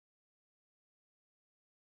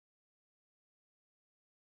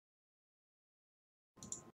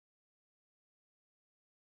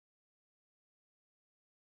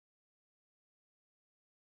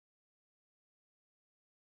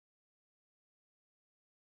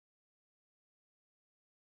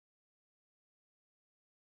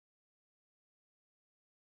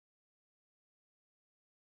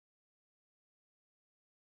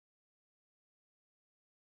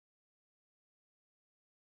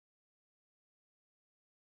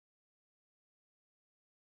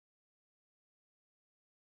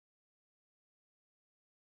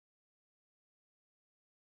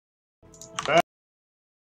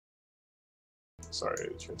 Sorry,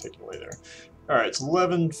 it's going to take you away there. All right, it's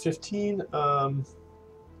 11:15,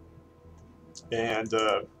 and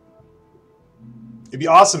it'd be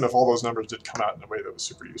awesome if all those numbers did come out in a way that was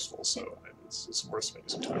super useful. So it's worth spending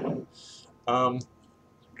some time on.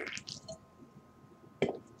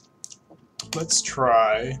 Let's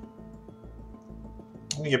try.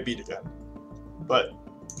 Let me get beat again, but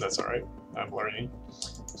that's all right. I'm learning.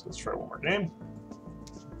 So let's try one more game.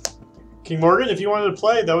 King Morgan, if you wanted to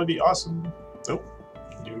play, that would be awesome. Nope.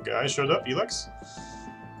 New guy showed up, Elix.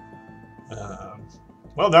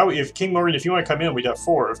 Well, now if King Morgan, if you want to come in, we'd have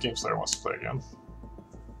 4 if Game Slayer wants to play again.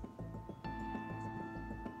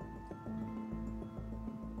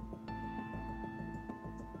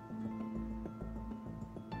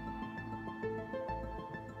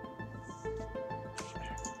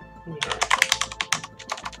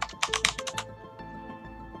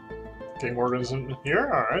 King Morgan's in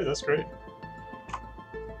here? Alright, that's great.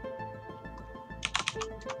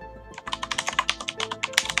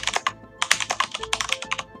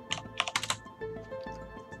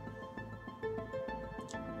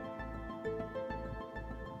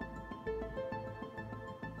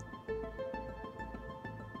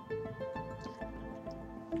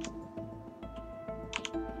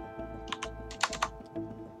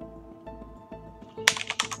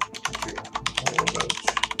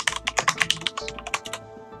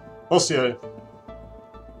 Mostly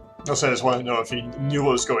I just wanted to know if he knew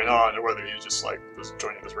what was going on or whether he just like was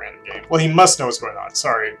joining this random game. Well, he must know what's going on.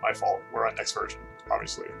 Sorry, my fault. We're on next version,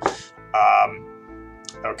 obviously.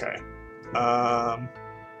 Okay.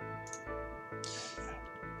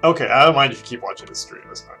 Okay, I don't mind if you keep watching the stream.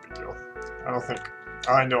 That's not a big deal.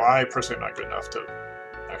 I know I personally am not good enough to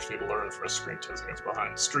actually learn for a screen 10 seconds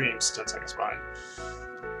behind. Streams 10 seconds behind.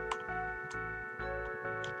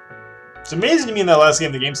 It's amazing to me in that last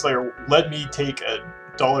game, the Game Slayer let me take a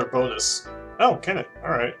 $1 bonus. Oh, can it?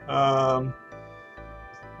 Alright.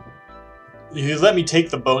 He let me take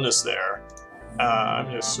the bonus there. I'm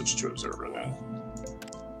going to switch to Observer then.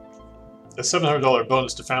 A $700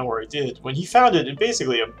 bonus to found where I did. When he found it,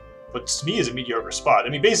 basically, what to me is a mediocre spot. I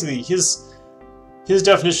mean, basically, his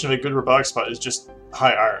definition of a good robotic spot is just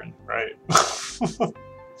high iron, right?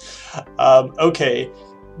 Okay.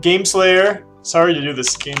 Game Slayer. Sorry to do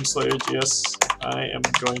this, Game Slayer GS. I am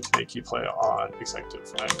going to make you play on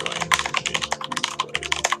Executive. I'm going to make you play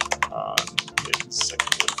on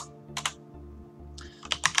Executive.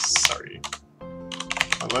 Sorry.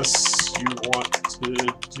 Unless you want to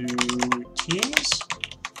do teams.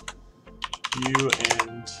 You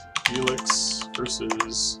and Felix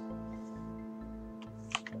versus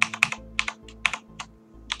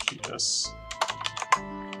GS.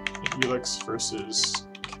 And Felix versus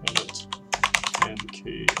Kenneth and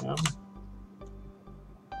KM.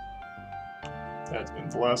 That in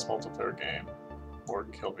the last multiplayer game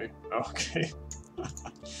Morgan killed me. Okay.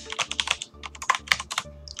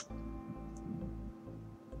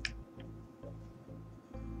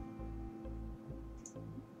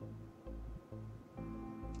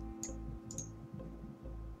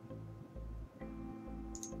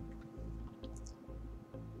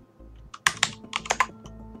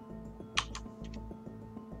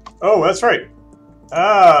 Oh, that's right.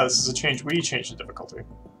 Ah, this is a change. We changed the difficulty.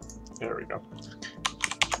 There we go. That's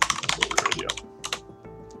what we already do.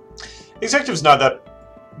 Executive's not that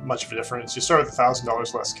much of a difference. You start with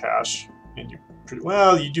 $1,000 less cash, and you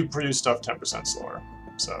do produce stuff 10% slower,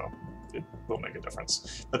 so it will make a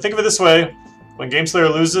difference. But think of it this way: when Game Slayer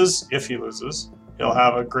loses, if he loses, he'll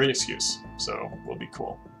have a great excuse. So we'll be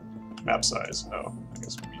cool. Map size. Oh, I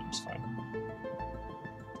guess medium's fine.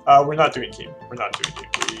 We're not doing Keem. We're not doing Keem.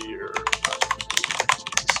 We're not doing Keem.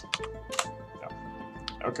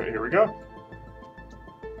 No. Okay, here we go.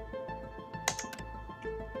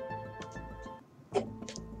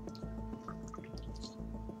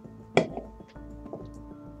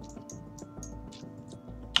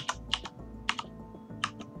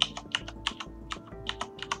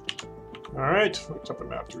 Alright, what type of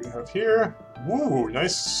map do we have here? Woo,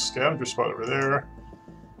 nice scavenger spot over there.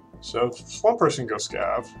 So, if one person can go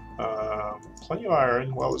scav. Plenty of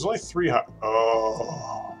iron. Well, there's only 3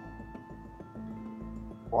 Oh.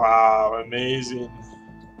 Wow, amazing.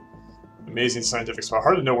 Amazing scientific spot.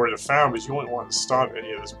 Hard to know where to found, but you wouldn't want to stomp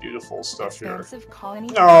any of this beautiful stuff here.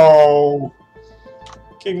 No!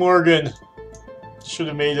 King Morgan! Should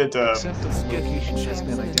have made it, Location has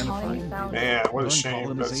been identified. Man, what a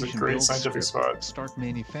shame. That's a great scientific spot. Start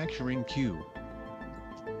manufacturing queue.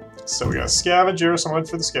 So we got a scavenger, so I went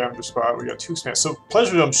for the scavenger spot. We got 2 expansions. So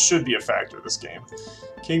Pleasure Dome should be a factor this game.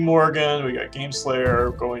 King Morgan, we got Game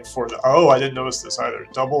Slayer going for the... Oh, I didn't notice this either.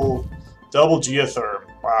 Double geotherm.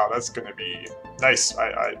 Wow, that's going to be nice.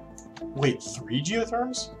 Wait, 3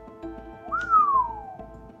 geotherms?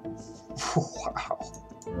 Wow.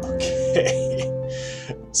 Okay.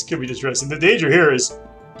 This could be interesting. The danger here is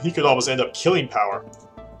he could almost end up killing power.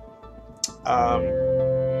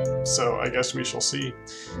 So I guess we shall see.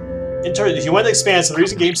 In turn, if you went expansive, the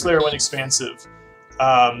reason Game Slayer went expansive,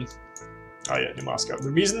 oh yeah, New Moscow.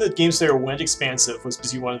 The reason that Game Slayer went expansive was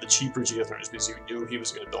because he wanted the cheaper geotherms because he knew he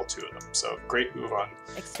was going to build 2 of them. So great move on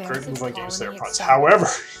Game Slayer fronts. However,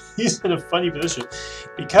 he's in a funny position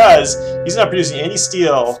because he's not producing any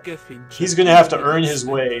steel. He's going to have to earn his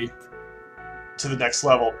way to the next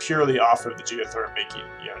level purely off of the geotherm, making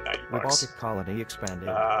 $90. Robotic colony expanded.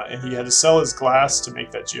 And he had to sell his glass to make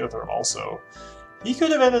that geotherm also. He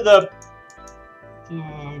could have ended up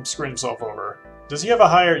screwing himself over. Does he have a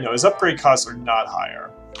higher? No, his upgrade costs are not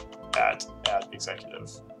higher at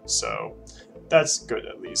executive, so that's good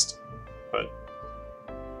at least. But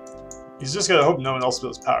he's just gotta hope no one else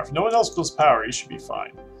builds power. If no one else builds power, he should be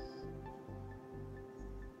fine.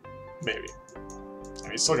 Maybe. I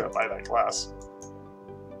mean, he's still gotta buy that glass.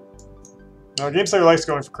 No, Game Slayer likes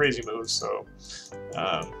going for crazy moves, so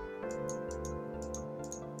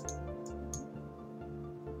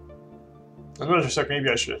I'm not sure, maybe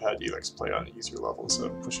I should have had Elix play on an easier level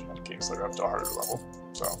instead of pushing Game Slayer up to a harder level.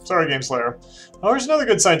 So, sorry Game Slayer. Oh, here's another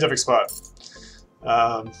good scientific spot.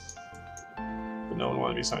 But no one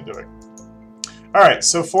wanted to be scientific. Alright,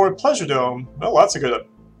 so for Pleasure Dome, well, lots of good...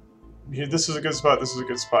 This is a good spot, this is a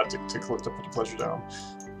good spot to put the Pleasure Dome.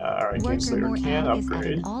 Alright, Game Slayer can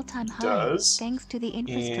upgrade. Does. Thanks to the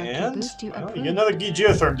infrastructure And, boost you well, you get another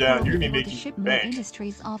geotherm down, you're going to be making bank.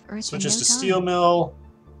 Switches to Steel Mill.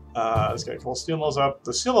 This guy pulls steel mills up.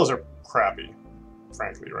 The steel mills are crappy,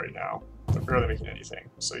 frankly, right now. They're barely making anything.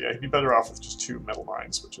 So yeah, he'd be better off with just 2 metal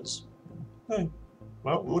mines, which is...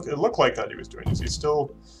 well, it looked like that he was doing. Is he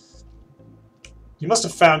still... He must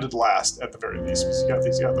have founded last, at the very least, because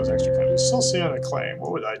he's got those extra countries. Still seeing a claim.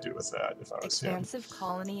 What would I do with that if I was him? Expansive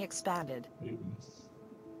colony expanded.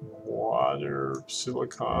 Water,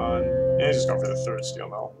 silicon, and he's just going for the 3rd steel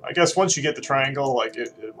mill. I guess once you get the triangle, like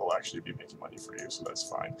it will actually be making money for you, so that's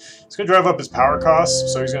fine. It's going to drive up his power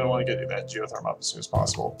costs, so he's going to want to get that geotherm up as soon as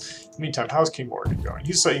possible. In the meantime, how's King Morgan going?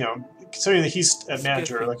 He's, considering that he's a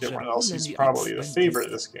manager like everyone else, he's probably the favorite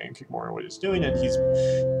of this game. King Morgan, what he's doing, and he's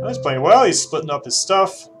playing well. He's splitting up his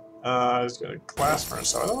stuff. He's got a glass furnace,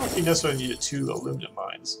 so I don't know if he necessarily needed 2 aluminum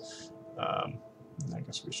mines. I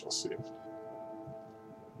guess we shall see.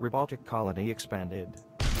 Robotic colony expanded.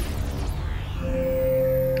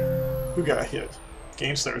 Who got hit?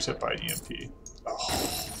 Game Slayer was hit by an EMP.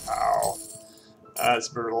 Oh, ow. That's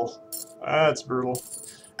brutal. That's brutal.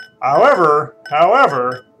 However,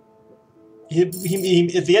 he,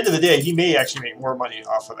 at the end of the day, he may actually make more money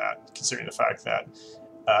off of that, considering the fact that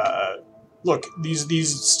look,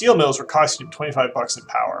 these steel mills were costing him 25 bucks in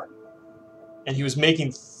power, and he was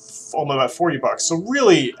making almost about 40 bucks. So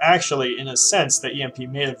really, actually, in a sense, the EMP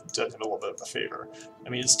may have done him a little bit of a favor. I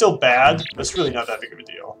mean, it's still bad, but it's really not that big of a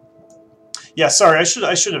deal. Yeah, sorry, I should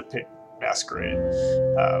have picked Masquerade.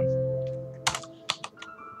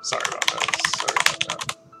 Sorry about that. Sorry about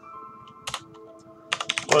that.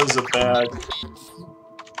 Was a bad.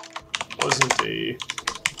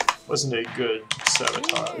 Wasn't a good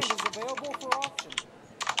sabotage. Land is available for auction.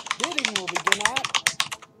 Bidding will begin at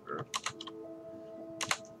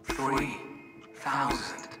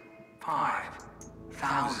 3,000.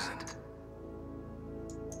 5,000.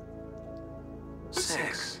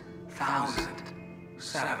 6,000.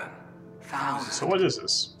 7,000. So what is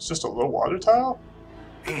this? It's just a low water tile?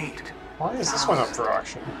 8. Why is this one up for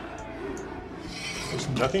auction? There's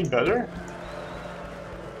nothing better?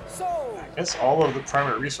 sold. I guess all of the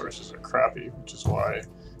primary resources are crappy, which is why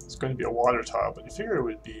it's going to be a water tile, but you figure it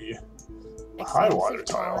would be a high water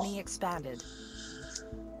tile. Colony expanded.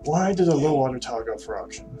 Why did a low water tile go for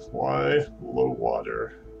auction? Why low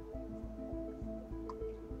water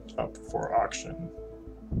up for auction?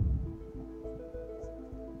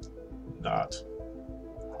 Not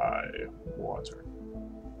high water.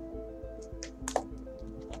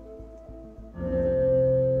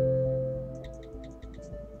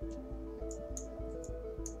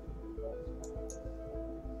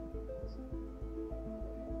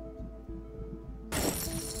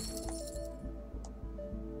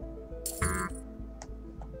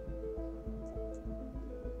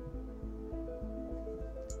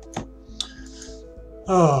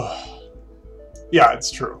 Oh, yeah,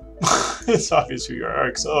 it's true. It's obvious who you are.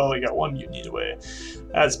 Alright, so you got one mutiny away.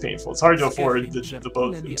 That's painful. It's hard to afford the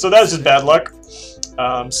both of them. So that was just bad luck.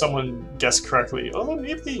 Someone guessed correctly. Oh,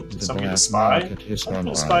 maybe someone get a spy. Put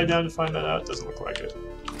a spy down to find that out. Doesn't look like it.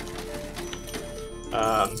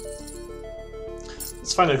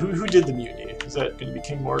 Let's find out who did the mutiny. Is that going to be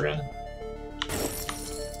King Morgan?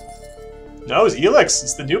 No, it's Elix.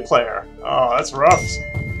 It's the new player. Oh, that's rough.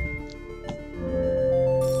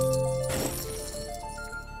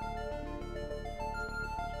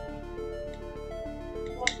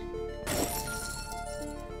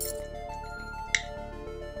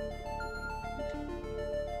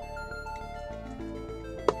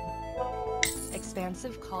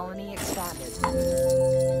 Expansive colony expanded.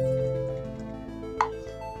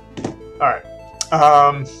 Alright.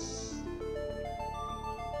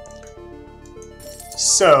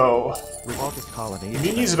 So Revolted colony. the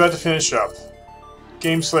mutini's about to finish up.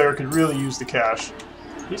 Game Slayer could really use the cash.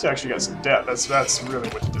 He's actually got some debt. That's really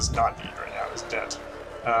what he does not need right now is debt.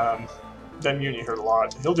 That mutiny hurt a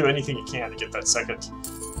lot. He'll do anything he can to get that second.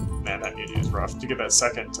 Man, that mutiny is rough. To get that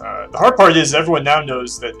second. The hard part is everyone now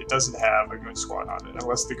knows that it doesn't have a Goon Squad on it.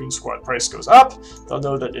 Unless the Goon Squad price goes up, they'll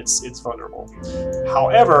know that it's vulnerable.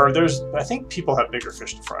 However, I think people have bigger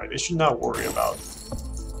fish to fry. They should not worry about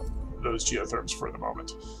those geotherms for the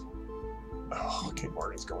moment. Oh, King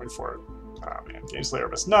Morgan's going for it. Oh man, Game Slayer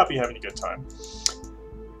must not be having a good time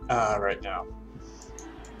right now.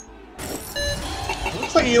 It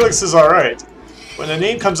looks like Elix is alright. When a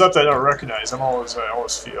name comes up that I don't recognize, I always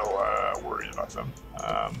feel worried about them.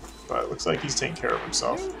 But it looks like he's taking care of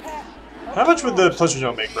himself. How much would the Pleasure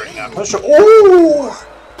Dome make right now? Pleasure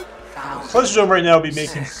Dome right now would be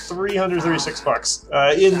making 336 bucks.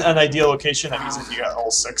 In an ideal location, that means if you got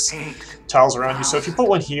all 6 tiles around you. So if you put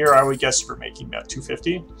one here, I would guess you're making about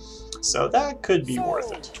 250. So that could be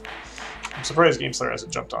worth it. I'm surprised Game Slayer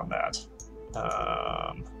hasn't jumped on that.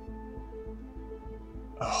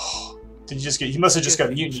 Oh, did he just get? He must have just got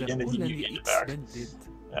mutinied and then he mutinied it back.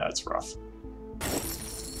 That's rough.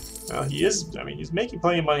 Well, he is. I mean, he's making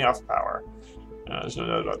plenty of money off of power. There's no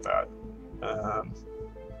doubt about that.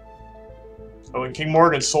 Oh, and King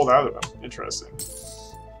Morgan sold out of him. Interesting.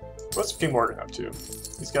 What's King Morgan up to?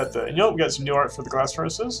 He's got the. You know, we got some new art for the glass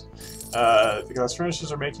furnaces. The glass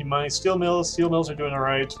furnaces are making money. Steel mills are doing all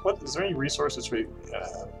right. What is there any resources for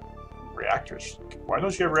reactors? Why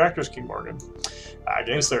don't you have reactors, King Morgan?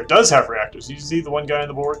 Game Slayer does have reactors. Is he the one guy on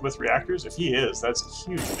the board with reactors? If he is, that's a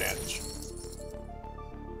huge advantage.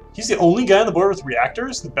 He's the only guy on the board with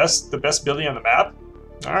reactors. The best building on the map.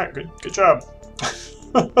 All right, good job.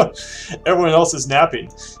 Everyone else is napping.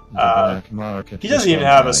 He doesn't even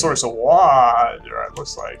have a source of water. It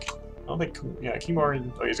looks like. I don't think. Yeah, King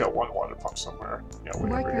Morgan. Oh, he's got one water pump somewhere. Yeah,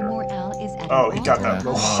 way over here. Oh, he got that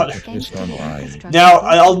low water. Now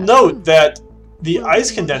I'll note that the ice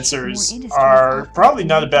condensers are probably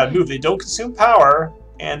not a bad move. They don't consume power,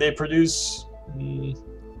 and they produce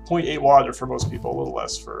 0.8 water for most people, a little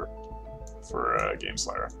less for Game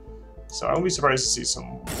Slayer. So I wouldn't be surprised to see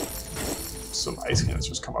some some ice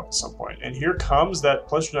canisters come up at some point. And here comes that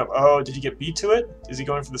pleasure dome. Oh, did he get beat to it? Is he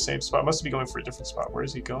going for the same spot? Must be going for a different spot. Where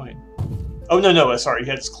is he going? Oh, no, sorry. He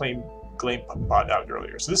had his claim bought out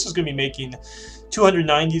earlier. So this is going to be making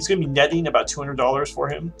 290. It's going to be netting about $200 for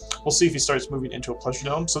him. We'll see if he starts moving into a pleasure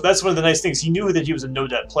dome. So that's one of the nice things. He knew that he was a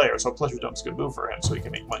no-debt player, so a pleasure dome is a good move for him, so he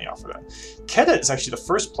can make money off of that. Kenneth is actually the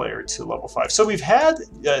first player to level 5. So we've had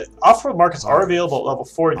off-world markets are available at level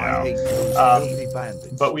 4 now,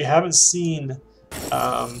 but we haven't seen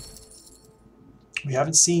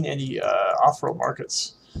any off-world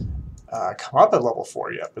markets come up at level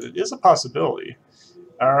 4 yet, but it is a possibility.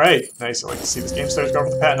 All right, nice. I like to see this game starts going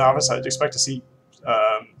for the patent office. I'd expect to see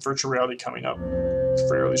virtual reality coming up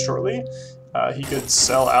fairly shortly. He could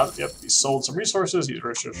sell out. Yep, he sold some resources. He's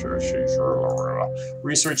researching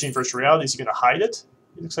virtual reality. Is he going to hide it?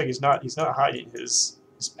 It looks like he's not. He's not hiding his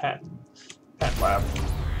patent lab.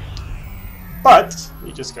 But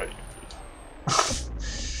he just got emptied.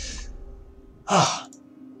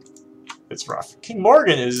 It's rough. King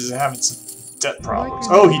Morgan is having some debt problems.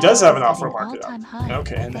 Oh, he does have an off-world market up.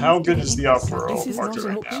 Okay, and how good is the off-world market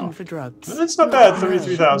right now? It's not bad,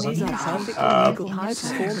 33,000. He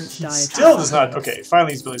still does not. Okay,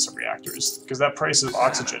 finally he's building some reactors because that price of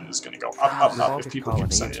oxygen is going to go up if people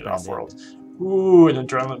keep sending it off-world. Ooh, an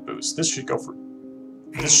adrenaline boost. This should go for.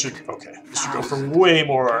 This should go for way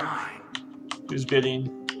more. Who's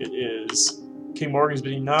bidding? It is King Morgan's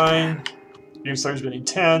bidding 9. GameStar's bidding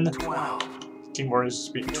 10. 12. King Morgan's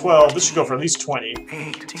bidding 12. This should go for at least 20.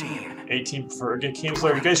 18. 18 for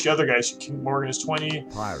GameStar. You guys, the other guys, King Morgan is 20.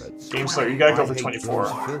 Pirates. GameStar, you gotta go for 24.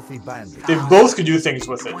 Filthy bandits. They both could do things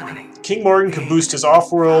with it. King Morgan could boost his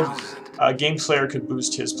off-world. GameSlayer could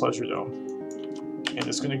boost his Pleasure Dome. And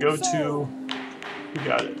it's gonna go to. Who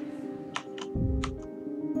got it?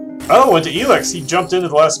 Oh, went to Elix. He jumped in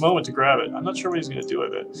at the last moment to grab it. I'm not sure what he's gonna do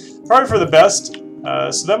with it. Probably for the best.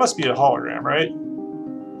 So that must be a hologram, right?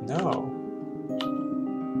 No.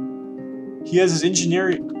 He has his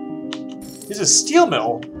engineering. He has a steel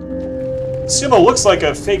mill. The steel mill looks like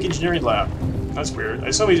a fake engineering lab. That's weird. I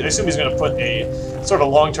assume he's going to put a sort of a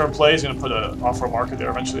long-term play. He's going to put an off-world market there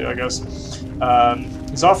eventually, I guess.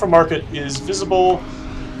 His off-world market is visible.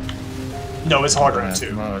 No, it's hologram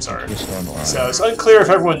too. Sorry. So it's unclear if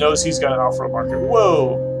everyone knows he's got an off-world market.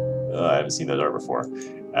 Whoa! I haven't seen that art before.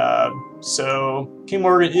 So King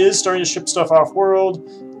Morgan is starting to ship stuff off-world.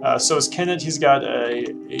 So is Kenneth. He's got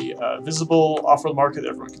a visible off-world market that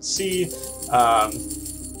everyone can see.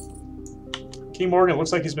 King Morgan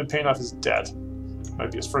looks like he's been paying off his debt. Might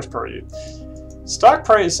be his first priority. Stock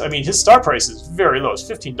price, I mean, his stock price is very low. It's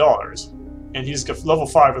 $15. And he's got level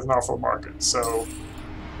 5 with an off-world market. So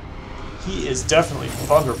he is definitely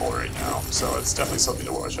vulnerable right now. So it's definitely something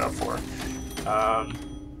to watch out for.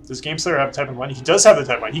 Does GameSlayer have the type of money? He does have the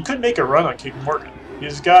type of money. He could make a run on King Morgan.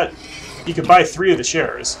 He could buy 3 of the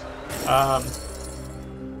shares. Oh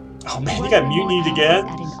man, he got mutinied again?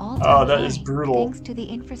 Oh, that is brutal.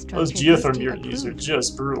 Those geothermal mutinies are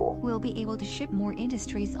just brutal. We'll be able to ship more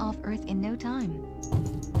industries off Earth in no time.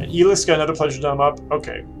 And Elix got another Pleasure Dome up.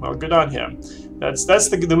 Okay, well, good on him. That's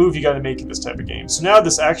the move you got to make in this type of game. So now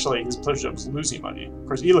this actually, his Pleasure Dome is losing money. Of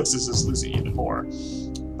course, Elix is just losing even more.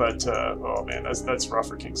 But oh man, that's rough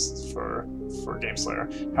for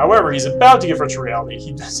GameSlayer. However, he's about to get virtual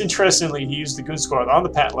reality. Interestingly, he used the Goon Squad on the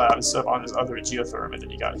Patent Lab instead of on his other geotherm, and then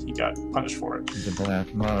he got punished for it. The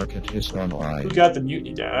black market is online. Who got the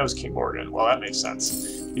mutiny down? That was King Morgan. Well, that makes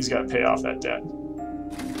sense. He's got to pay off that debt.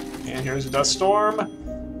 And here's a Dust Storm.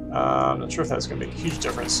 I'm not sure if that's going to make a huge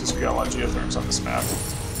difference since we got a lot of geotherms on this map.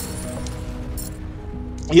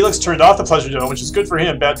 Helix turned off the Pleasure Dome, which is good for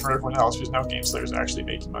him, bad for everyone else, because now GameSlayer is actually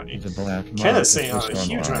making money. Kenneth's sitting on a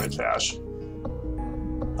huge amount of cash.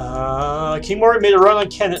 King Morgan made a run on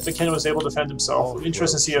Kenneth, but Kenneth was able to defend himself.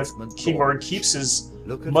 Interesting to see if King Morgan keeps his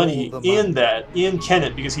money in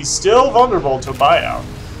Kenneth, because he's still vulnerable to a buyout.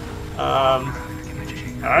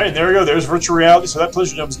 Alright, there we go. There's virtual reality. So that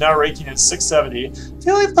Pleasure Dome is now raking at 670. I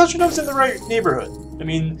feel like Pleasure Dome's in the right neighborhood. I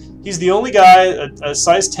mean, he's the only guy, a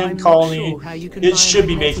size 10 colony. It should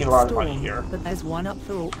be making a lot of money here. But there's one up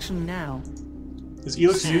for auction now. Has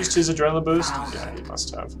Elix used his adrenaline boost? Yeah, he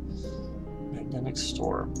must have. Magnetic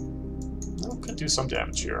Storm. Well, could do some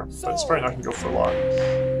damage here, but it's probably not going to go for a lot.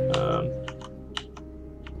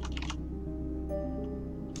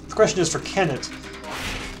 The question is for Kenneth.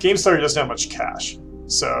 GameStar doesn't have much cash.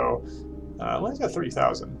 So, well, he's got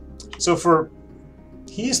 30,000. So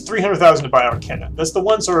he's 300,000 to buy out Kenneth. That's the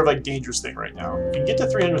one sort of like dangerous thing right now. You can get to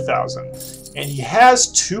 300,000, and he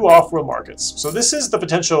has 2 off-world markets. So this is the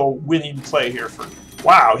potential winning play here for.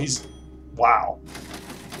 Wow, he's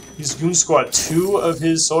He's Goon Squad 2 of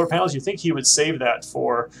his solar panels. You think he would save that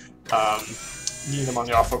for needing them on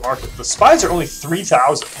the Offworld market. The spies are only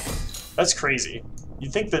 3,000. That's crazy.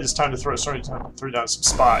 You'd think that it's time to throw down some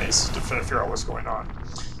spies to figure out what's going on.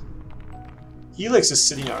 Helix is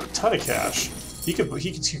sitting on a ton of cash. He could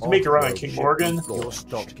make a run on King Morgan.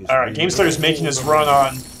 Alright, GameSlayer's making his run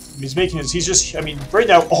on... he's just... I mean, right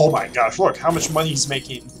now... Oh my gosh, look how much money he's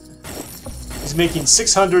making. He's making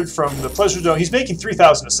 600 from the Pleasure Dome. He's making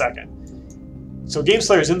 3,000 a second. So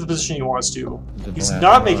GameSlayer's in the position he wants to. He's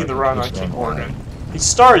not making the run on King Morgan. He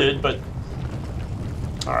started, but...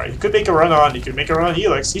 Alright, he could make a run on... He could make a run on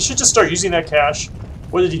Helix. He should just start using that cash.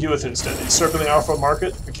 What did he do with it instead? Did he start building the Offworld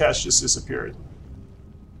market? The cash just disappeared.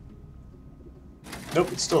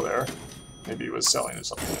 Nope, it's still there. Maybe he was selling or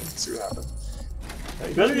something. Let's see what happened. Yeah,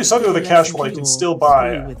 you better do something with the cash while you can still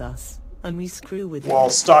buy while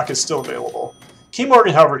stock is still available. King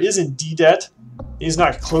Morgan, however, is in D-debt. He's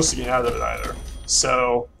not close to getting out of it either.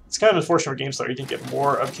 So it's kind of unfortunate for GameSlayer. He didn't get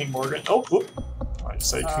more of King Morgan. Oh, whoop. I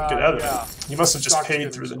just said he couldn't get out of it. He must have just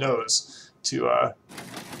paid through the nose to,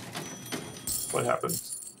 what happened?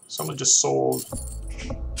 Someone just sold...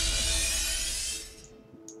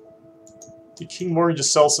 Did King Morgan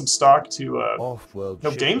just sell some stock to, Offworld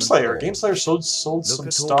no, GameSlayer. GameSlayer sold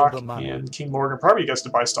some stock, and King Morgan probably gets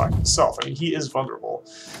to buy stock himself. I mean, he is vulnerable.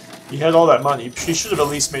 He had all that money. He should have at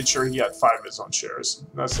least made sure he had 5 of his own shares.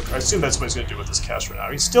 I assume that's what he's going to do with this cash right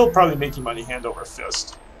now. He's still probably making money hand over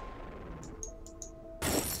fist.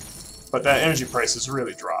 But that energy price has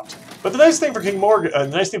really dropped. But the nice thing for King Morgan,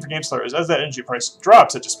 the nice thing for GameSlayer is as that energy price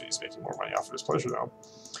drops, it just means he's making more money off of his Pleasure Dome.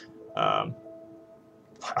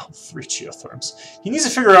 Wow, 3 geotherms. He needs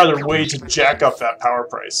to figure out a way to jack up that power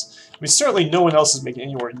price. I mean, certainly no one else is making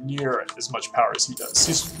anywhere near as much power as he does.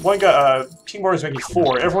 He's one guy, King Morgan's making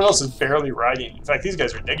 4. Everyone else is barely riding. In fact, these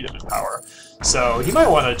guys are negative in power. So he might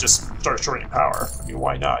want to just start shorting power. I mean,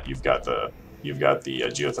 why not? You've got the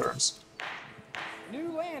geotherms.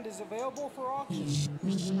 New land is available for auction.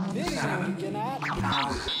 Bidding will begin at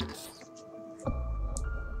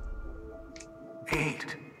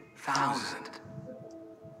 8,000.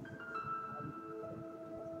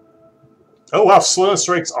 Oh wow, slowdown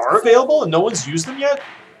strikes are available and no one's used them yet?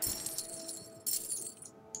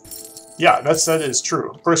 Yeah, that is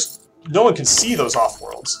true. Of course, no one can see those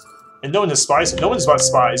off-worlds. And no one has spies. No one has bought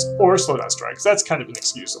spies or slowdown strikes. That's kind of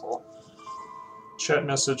inexcusable. Chat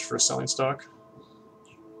message for selling stock.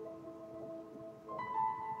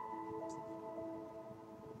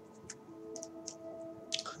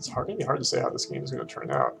 It's going to be hard to say how this game is going to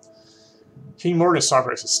turn out. King Morgan's stock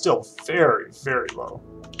price is still very, very low.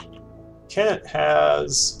 Kenneth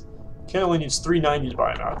only needs 390 to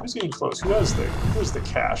buy him out. Who's getting close? Who's the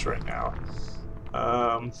cash right now?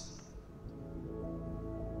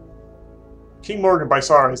 King Morgan by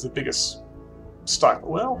far has the biggest stock.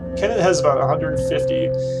 Well, Kenneth has about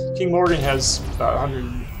 150. King Morgan has about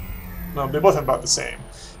 100. No, they both have about the same.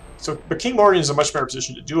 So, but King Morgan is in a much better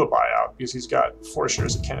position to do a buyout because he's got 4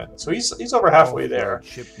 shares of Kenneth. So he's over halfway there.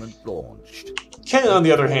 Shipment launched. Kenneth, on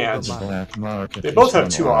the other hand, they both have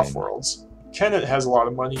 2 off-worlds. Kenneth has a lot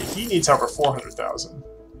of money. He needs, however, 400,000.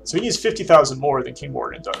 So he needs 50,000 more than King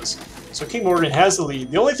Morgan does. So King Morgan has the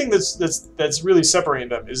lead. The only thing that's really separating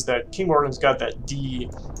them is that King Morgan's got that D.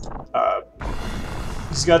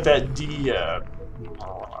 He's got that D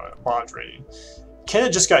bond rating.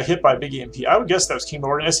 Kenneth just got hit by a big EMP. I would guess that was King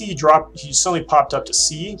Morgan. I see he suddenly popped up to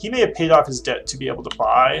C. He may have paid off his debt to be able to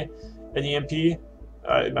buy an EMP.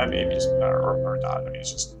 Maybe just, or not. I mean,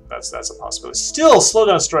 it's just that's a possibility. Still,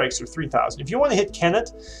 slowdown strikes are 3,000. If you want to hit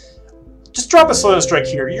Kenneth, just drop a slowdown strike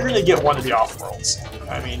here. You're going to get one of the off-worlds.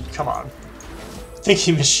 I mean, come on.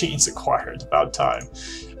 Thinking machines acquired. About time.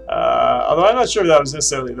 Although I'm not sure if that was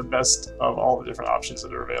necessarily the best of all the different options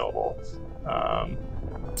that are available.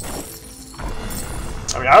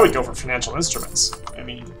 I mean, I would go for financial instruments. I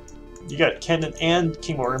mean, you got Kenneth and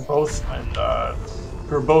King Morgan both, and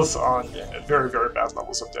who are both on very, very bad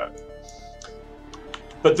levels of debt.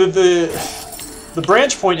 But the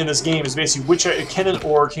branch point in this game is basically which Kenneth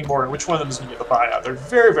or King Morgan, which one of them is going to get the buyout. They're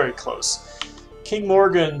very, very close. King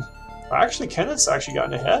Morgan, actually, Kenneth's actually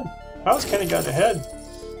gotten ahead. How has Kenneth gotten ahead?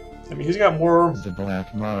 I mean, he's got more. The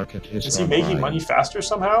black market is he making money faster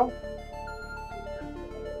somehow?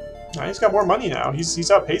 No, he's got more money now. He's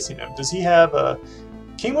outpacing him. Does he have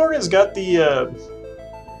King Morgan's got the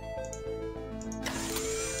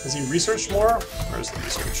has he researched more? Where's the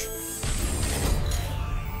research?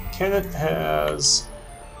 Kenneth has...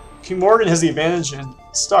 King Morgan has the advantage in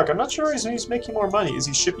stock. I'm not sure he's making more money. Is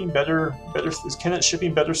he shipping better? Is Kenneth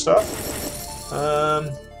shipping better stuff? Well,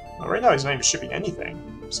 right now he's not even shipping anything,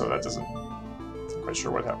 so that doesn't quite quite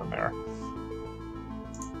sure what happened there.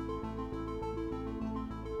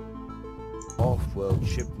 Offworld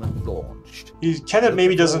shipment launched. Kenneth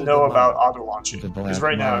maybe doesn't know about auto launching, because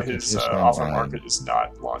right now his Offworld market is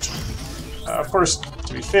not launching. Of course,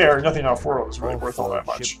 to be fair, nothing off-world is really worth all that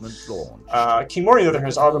much. King Morty, on the other hand,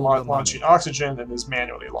 has auto launching oxygen and has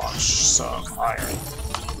manually launched some iron,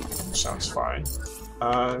 which sounds fine.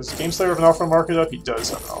 Does GameSlayer have an off-world market up? He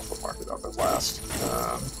does have an off-world market up at last.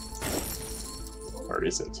 Where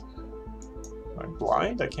is it? Am I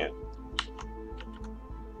blind? I can't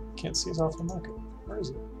see his off-world market. Where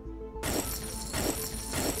is it?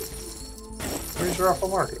 Where's your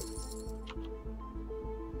off-world market?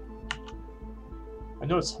 I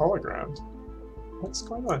know it's hologrammed. What's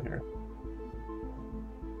going on here?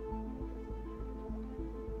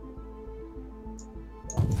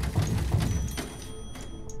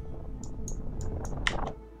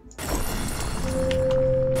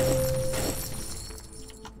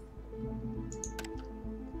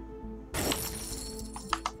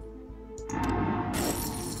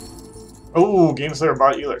 Oh, GameSlayer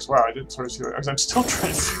bought Elix. Wow, I didn't sort of see that. I'm still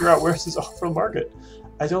trying to figure out where's his off-world market.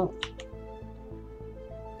 I don't...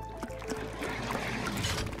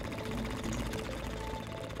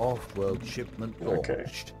 Offworld shipment launched. Okay.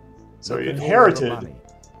 So he inherited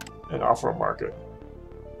an off-world market.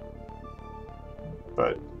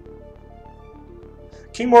 But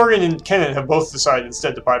King Morgan and Kenneth have both decided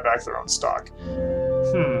instead to buy back their own stock.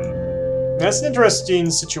 That's an interesting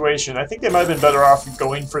situation. I think they might have been better off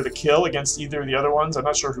going for the kill against either of the other ones. I'm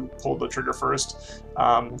not sure who pulled the trigger first.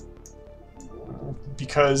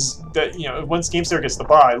 Because that, you know, once GameSlayer gets the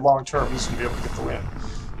buy, long term he's going to be able to get the win.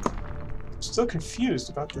 I'm still confused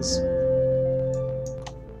about this.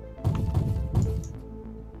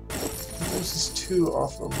 There's just two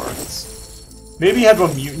off-world markets. Maybe he had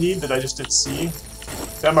one mutiny that I just didn't see.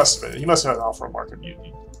 That must have been it. He must have had an off-world market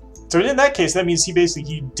mutiny. So in that case, that means he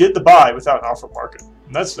did the buy without an off-world market.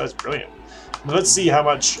 And that's brilliant. But let's see how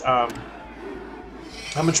much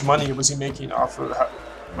money was he making off of.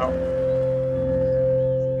 Well,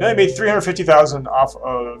 now he made $350,000 off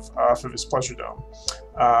of his Pleasure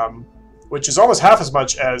Dome, which is almost half as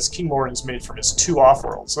much as King Morgan's made from his 2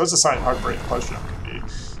 off-worlds. So that's a sign of how great Pleasure Dome can be.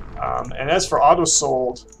 And as for auto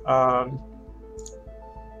sold, and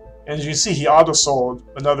as you can see, he auto sold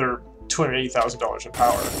another $280,000 in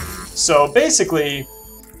power. So basically,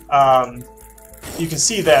 you can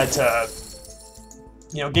see that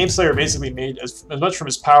you know, GameSlayer basically made as much from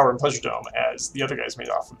his power and Pleasure Dome as the other guys made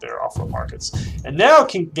off of their off-world markets. And now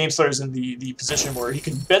GameSlayer is in the position where he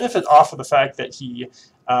can benefit off of the fact that he,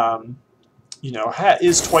 you know,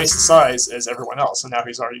 is twice the size as everyone else. And now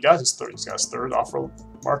he's already got his third. He's got his third off-world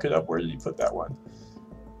market up. Where did he put that one?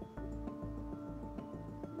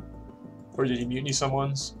 Or did he mutiny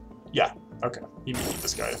someone's? Yeah. Okay. He mutinied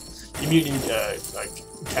this guy. He mutinied like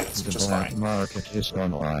Kenneth's, which is fine. Market is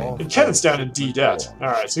online. And Kenneth's down in D debt. All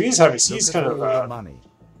right, so he's kind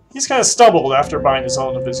of stumbled after buying his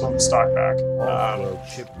own stock back. He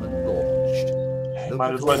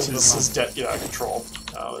might have let his debt get out of control.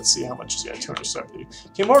 Let's see how much he's got. 270.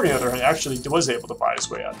 King Morgan, on the other hand, actually was able to buy his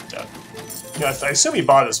way out of debt. You know, I assume he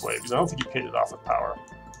bought his way because I don't think he paid it off with power.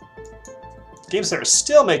 GameSlayer is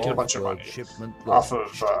still making a bunch of money off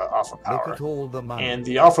of power, and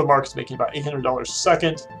the off-world market's making about $800 a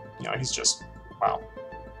second. You know, he's just wow.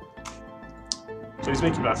 So he's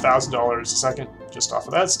making about $1,000 a second just off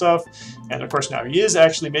of that stuff, and of course now he is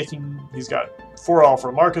actually making. He's got 4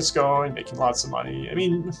 off-world markets going, making lots of money. I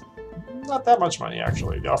mean, not that much money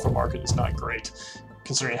actually. The off-world market is not great,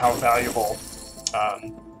 considering how valuable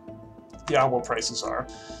the on-world prices are.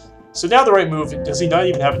 So now the right move, does he not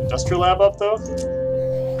even have an industrial lab up, though?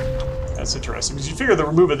 That's interesting, because you figure the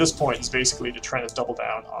move at this point is basically to try to double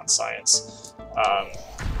down on science.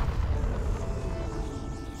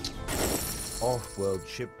 Offworld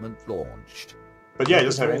shipment launched. But yeah, he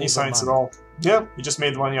doesn't have any science at all. Yeah, he just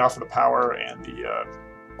made the money off of the power and the...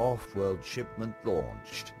 Offworld shipment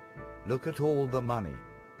launched. Look at all the money.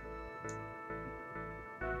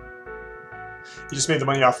 He just made the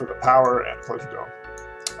money off of the power and Pleasure Dome.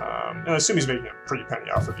 And I assume he's making a pretty penny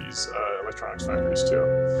off of these electronics factories too.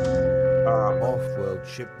 Offworld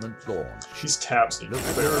shipment launch. These tabs need to be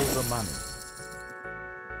clear. Look at all the money.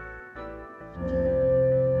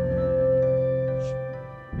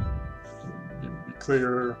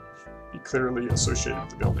 Be clearly associated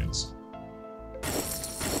with the buildings.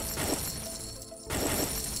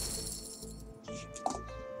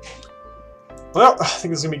 Well, I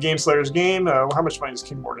think this is going to be GameSlayer's game. How much money does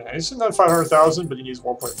King Morgan have? He's done 500,000, but he needs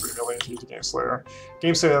 1.3 million to use the GameSlayer.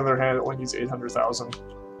 GameSlayer, on the other hand, only needs 800,000.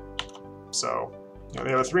 So, They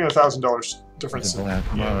have a $300,000 difference The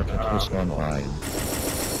black market is online.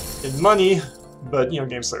 in money, but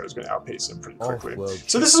GameSlayer is going to outpace him pretty quickly. Offworld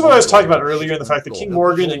So this is what I was talking about earlier, and the fact that King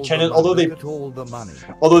Morgan and Kenneth, although they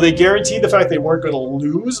guaranteed the fact they weren't going to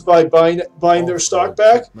lose by buying their stock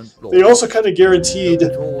back, they also kind of guaranteed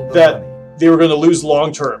that they were going to lose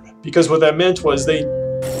long term, because what that meant was they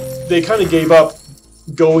kind of gave up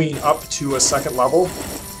going up to a second level,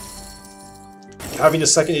 having a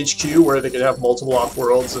second HQ where they could have multiple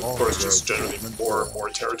off-worlds, and of course just generally more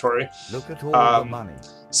territory.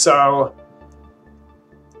 So,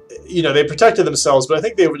 they protected themselves, but I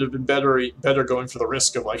think they would have been better going for the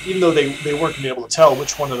risk of, like, even though they weren't going to be able to tell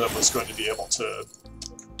which one of them was going to be able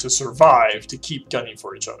to survive, to keep gunning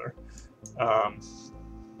for each other.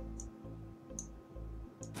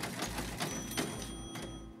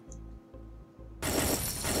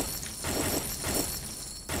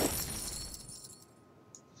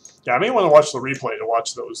 Yeah, I may want to watch the replay to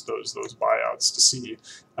watch those buyouts to see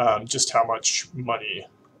just how much money.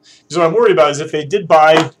 Because what I'm worried about is if they did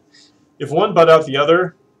buy, if one bought out the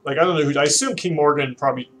other, like, I don't know who. I assume King Morgan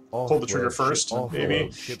probably pulled the trigger first,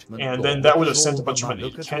 maybe, and then that would have sent a bunch of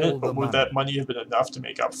money to Kenneth. But would that money have been enough to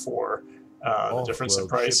make up for the difference in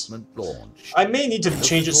price? I may need to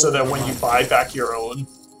change it so that when you buy back your own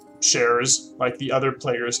shares, like, the other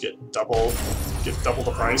players get double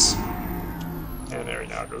the price. And there he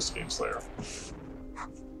now goes to GameSlayer.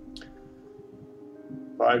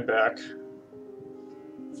 Buy back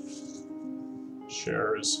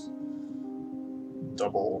shares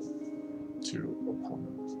double to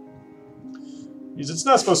opponent. Because it's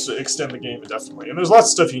not supposed to extend the game indefinitely. And there's lots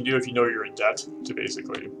of stuff you can do if you know you're in debt to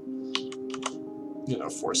basically,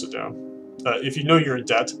 force it down. If you know you're in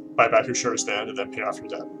debt, buy back your shares then and then pay off your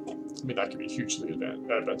debt. I mean, that can be hugely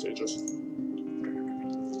advantageous.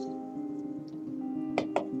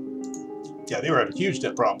 Yeah, they were having huge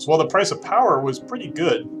debt problems. Well, the price of power was pretty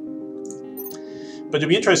good. But it'd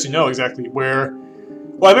be interesting to know exactly where...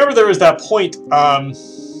 Well, I remember there was that point...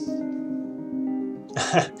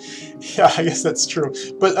 yeah, I guess that's true.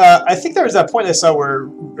 But I think there was that point I saw where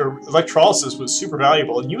electrolysis was super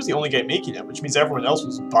valuable, and he was the only guy making it, which means everyone else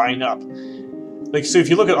was buying up. Like, so if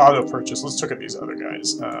you look at auto purchase, let's look at these other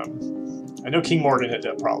guys. I know King Morgan had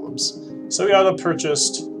debt problems. So he auto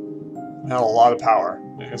purchased... had a lot of power.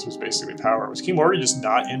 I guess it was basically power. Was King Morgan just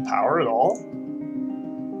not in power at all?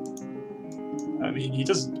 I mean, he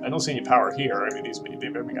doesn't. I don't see any power here. I mean,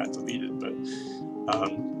 they've maybe got deleted, but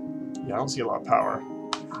yeah, I don't see a lot of power.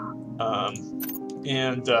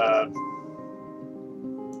 And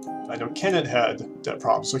I know Kenneth had debt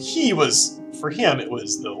problems, so for him, it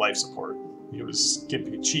was the life support. He was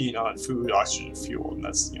cheating on food, oxygen, fuel, and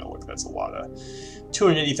that's look, that's a lot of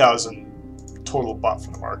 280,000 total bought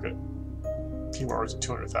from the market. Timor was at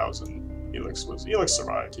 200,000. Elix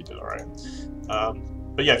survived. He did all right.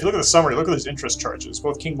 But yeah, if you look at the summary, look at these interest charges.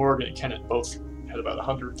 Both King Morgan and Kenneth both had about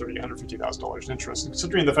 $150,000 in interest. And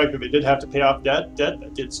considering the fact that they did have to pay off debt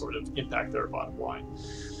that did sort of impact their bottom line.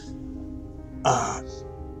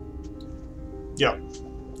 Yeah,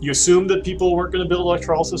 you assume that people weren't going to build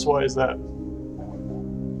electrolysis. Why is that?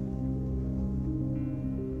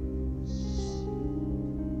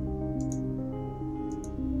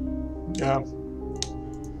 Yeah.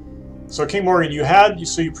 So King Morgan, you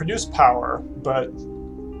produced power, but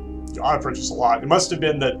you auto purchased a lot. It must have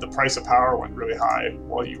been that the price of power went really high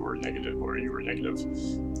while you were negative,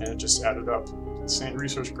 and it just added up. Insane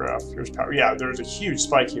resource graph. Here's power. Yeah, there's a huge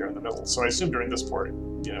spike here in the middle. So I assume during this part,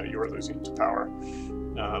 you were losing to power.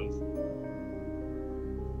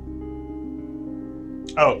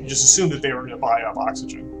 Oh, you just assumed that they were going to buy up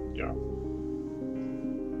oxygen. Yeah.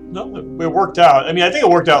 No, it worked out. I mean, I think it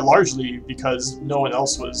worked out largely because everyone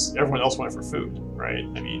else went for food, right?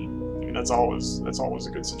 I mean that's always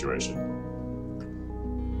a good situation.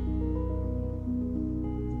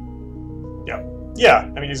 Yeah.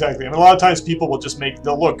 Yeah, I mean, exactly. I mean, a lot of times people will just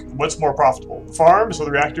they'll look, what's more profitable? The farms or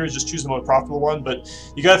the reactors, just choose the most profitable one, but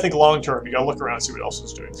you gotta think long term. You gotta look around and see what else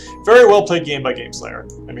is doing. Very well played game by GameSlayer.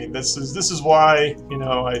 I mean, this is why,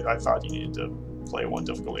 I thought you needed to play one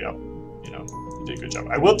difficulty up. You did a good job.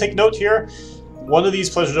 I will take note here, one of these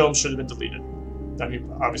pleasure domes should have been deleted. I mean,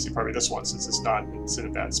 obviously probably this one, since it's in a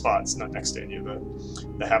bad spot. It's not next to any of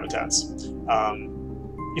the habitats.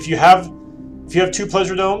 If you have 2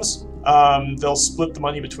 pleasure domes, they'll split the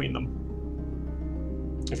money between them.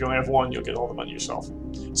 If you only have one, you'll get all the money yourself.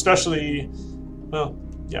 Especially, well,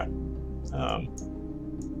 yeah.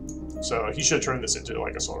 So he should turn this into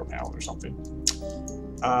like a solar panel or something.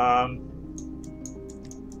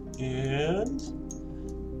 And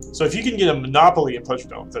so if you can get a monopoly in pleasure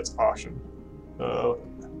domes, that's awesome.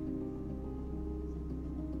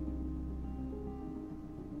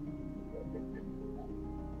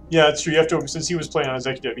 Yeah, it's true. You have to, since he was playing on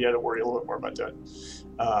executive, he had to worry a little bit more about that.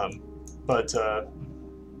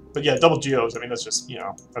 But yeah, double geos. I mean, that's just, you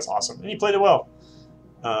know, that's awesome, and he played it well.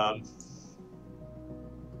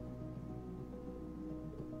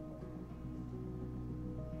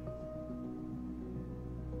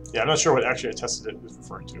 Yeah, I'm not sure what actually I tested it was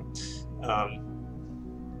referring to.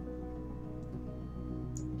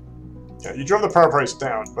 Yeah, you drove the power price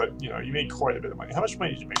down, but you know, you made quite a bit of money. How much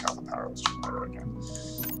money did you make off the power? Let's just try that again.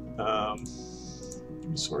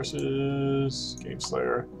 Resources, Game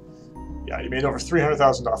Slayer. Yeah, you made over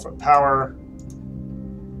 300,000 off of power,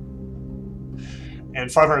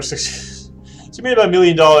 and 560. So you made about $1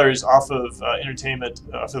 million off of entertainment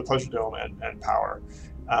for the Pleasure Dome and power.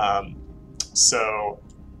 So,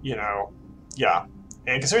 you know, yeah,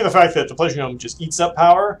 and considering the fact that the Pleasure Dome just eats up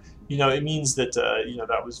power, you know, it means that you know,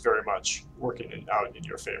 that was very much working out in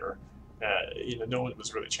your favor. You know, no one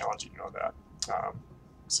was really challenging you on that.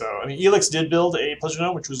 So, I mean, Elix did build a Pleasure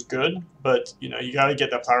Dome, which was good, but you know, you got to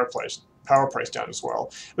get that power price down as well.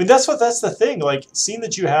 I mean, that's the thing. Like, seeing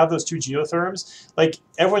that you have those two geotherms, like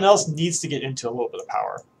everyone else needs to get into a little bit of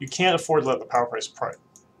power. You can't afford to let the power price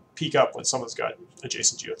peak up when someone's got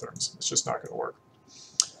adjacent geotherms. It's just not going to work.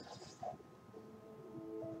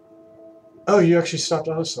 Oh, you actually stopped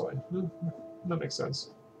auto selling. That makes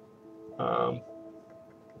sense.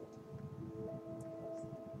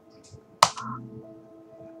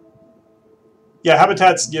 Yeah,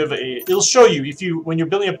 habitats give it'll show you when you're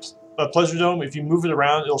building a Pleasure Dome, if you move it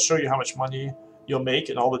around, it'll show you how much money you'll make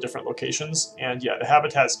in all the different locations. And yeah, the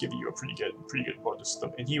habitats give you a pretty good bonus to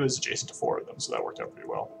them. And he was adjacent to 4 of them, so that worked out pretty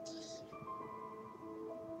well.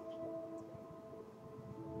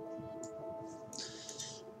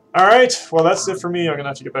 All right, well, that's it for me. I'm gonna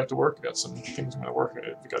have to get back to work. I got some things I'm gonna work on.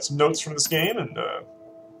 I got some notes from this game, and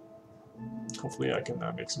hopefully I can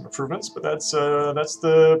make some improvements. But that's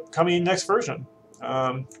the coming next version.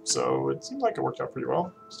 So it seemed like it worked out pretty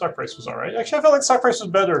well. Stock price was all right. Actually, I felt like stock price was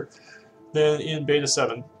better than in Beta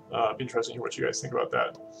 7. It'd be interesting to hear what you guys think about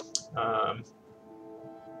that.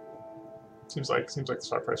 Seems like the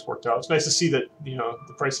stock price worked out. It's nice to see that, you know,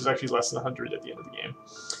 the price is actually less than 100 at the end of the game.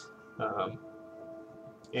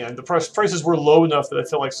 And the prices were low enough that I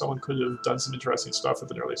feel like someone could have done some interesting stuff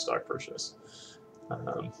with an early stock purchase.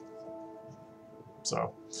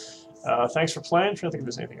 So, thanks for playing. I'm trying to think if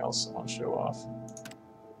there's anything else I want to show off.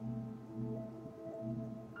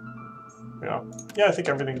 Yeah, I think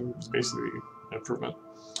everything is basically an improvement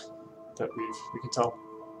that we can tell.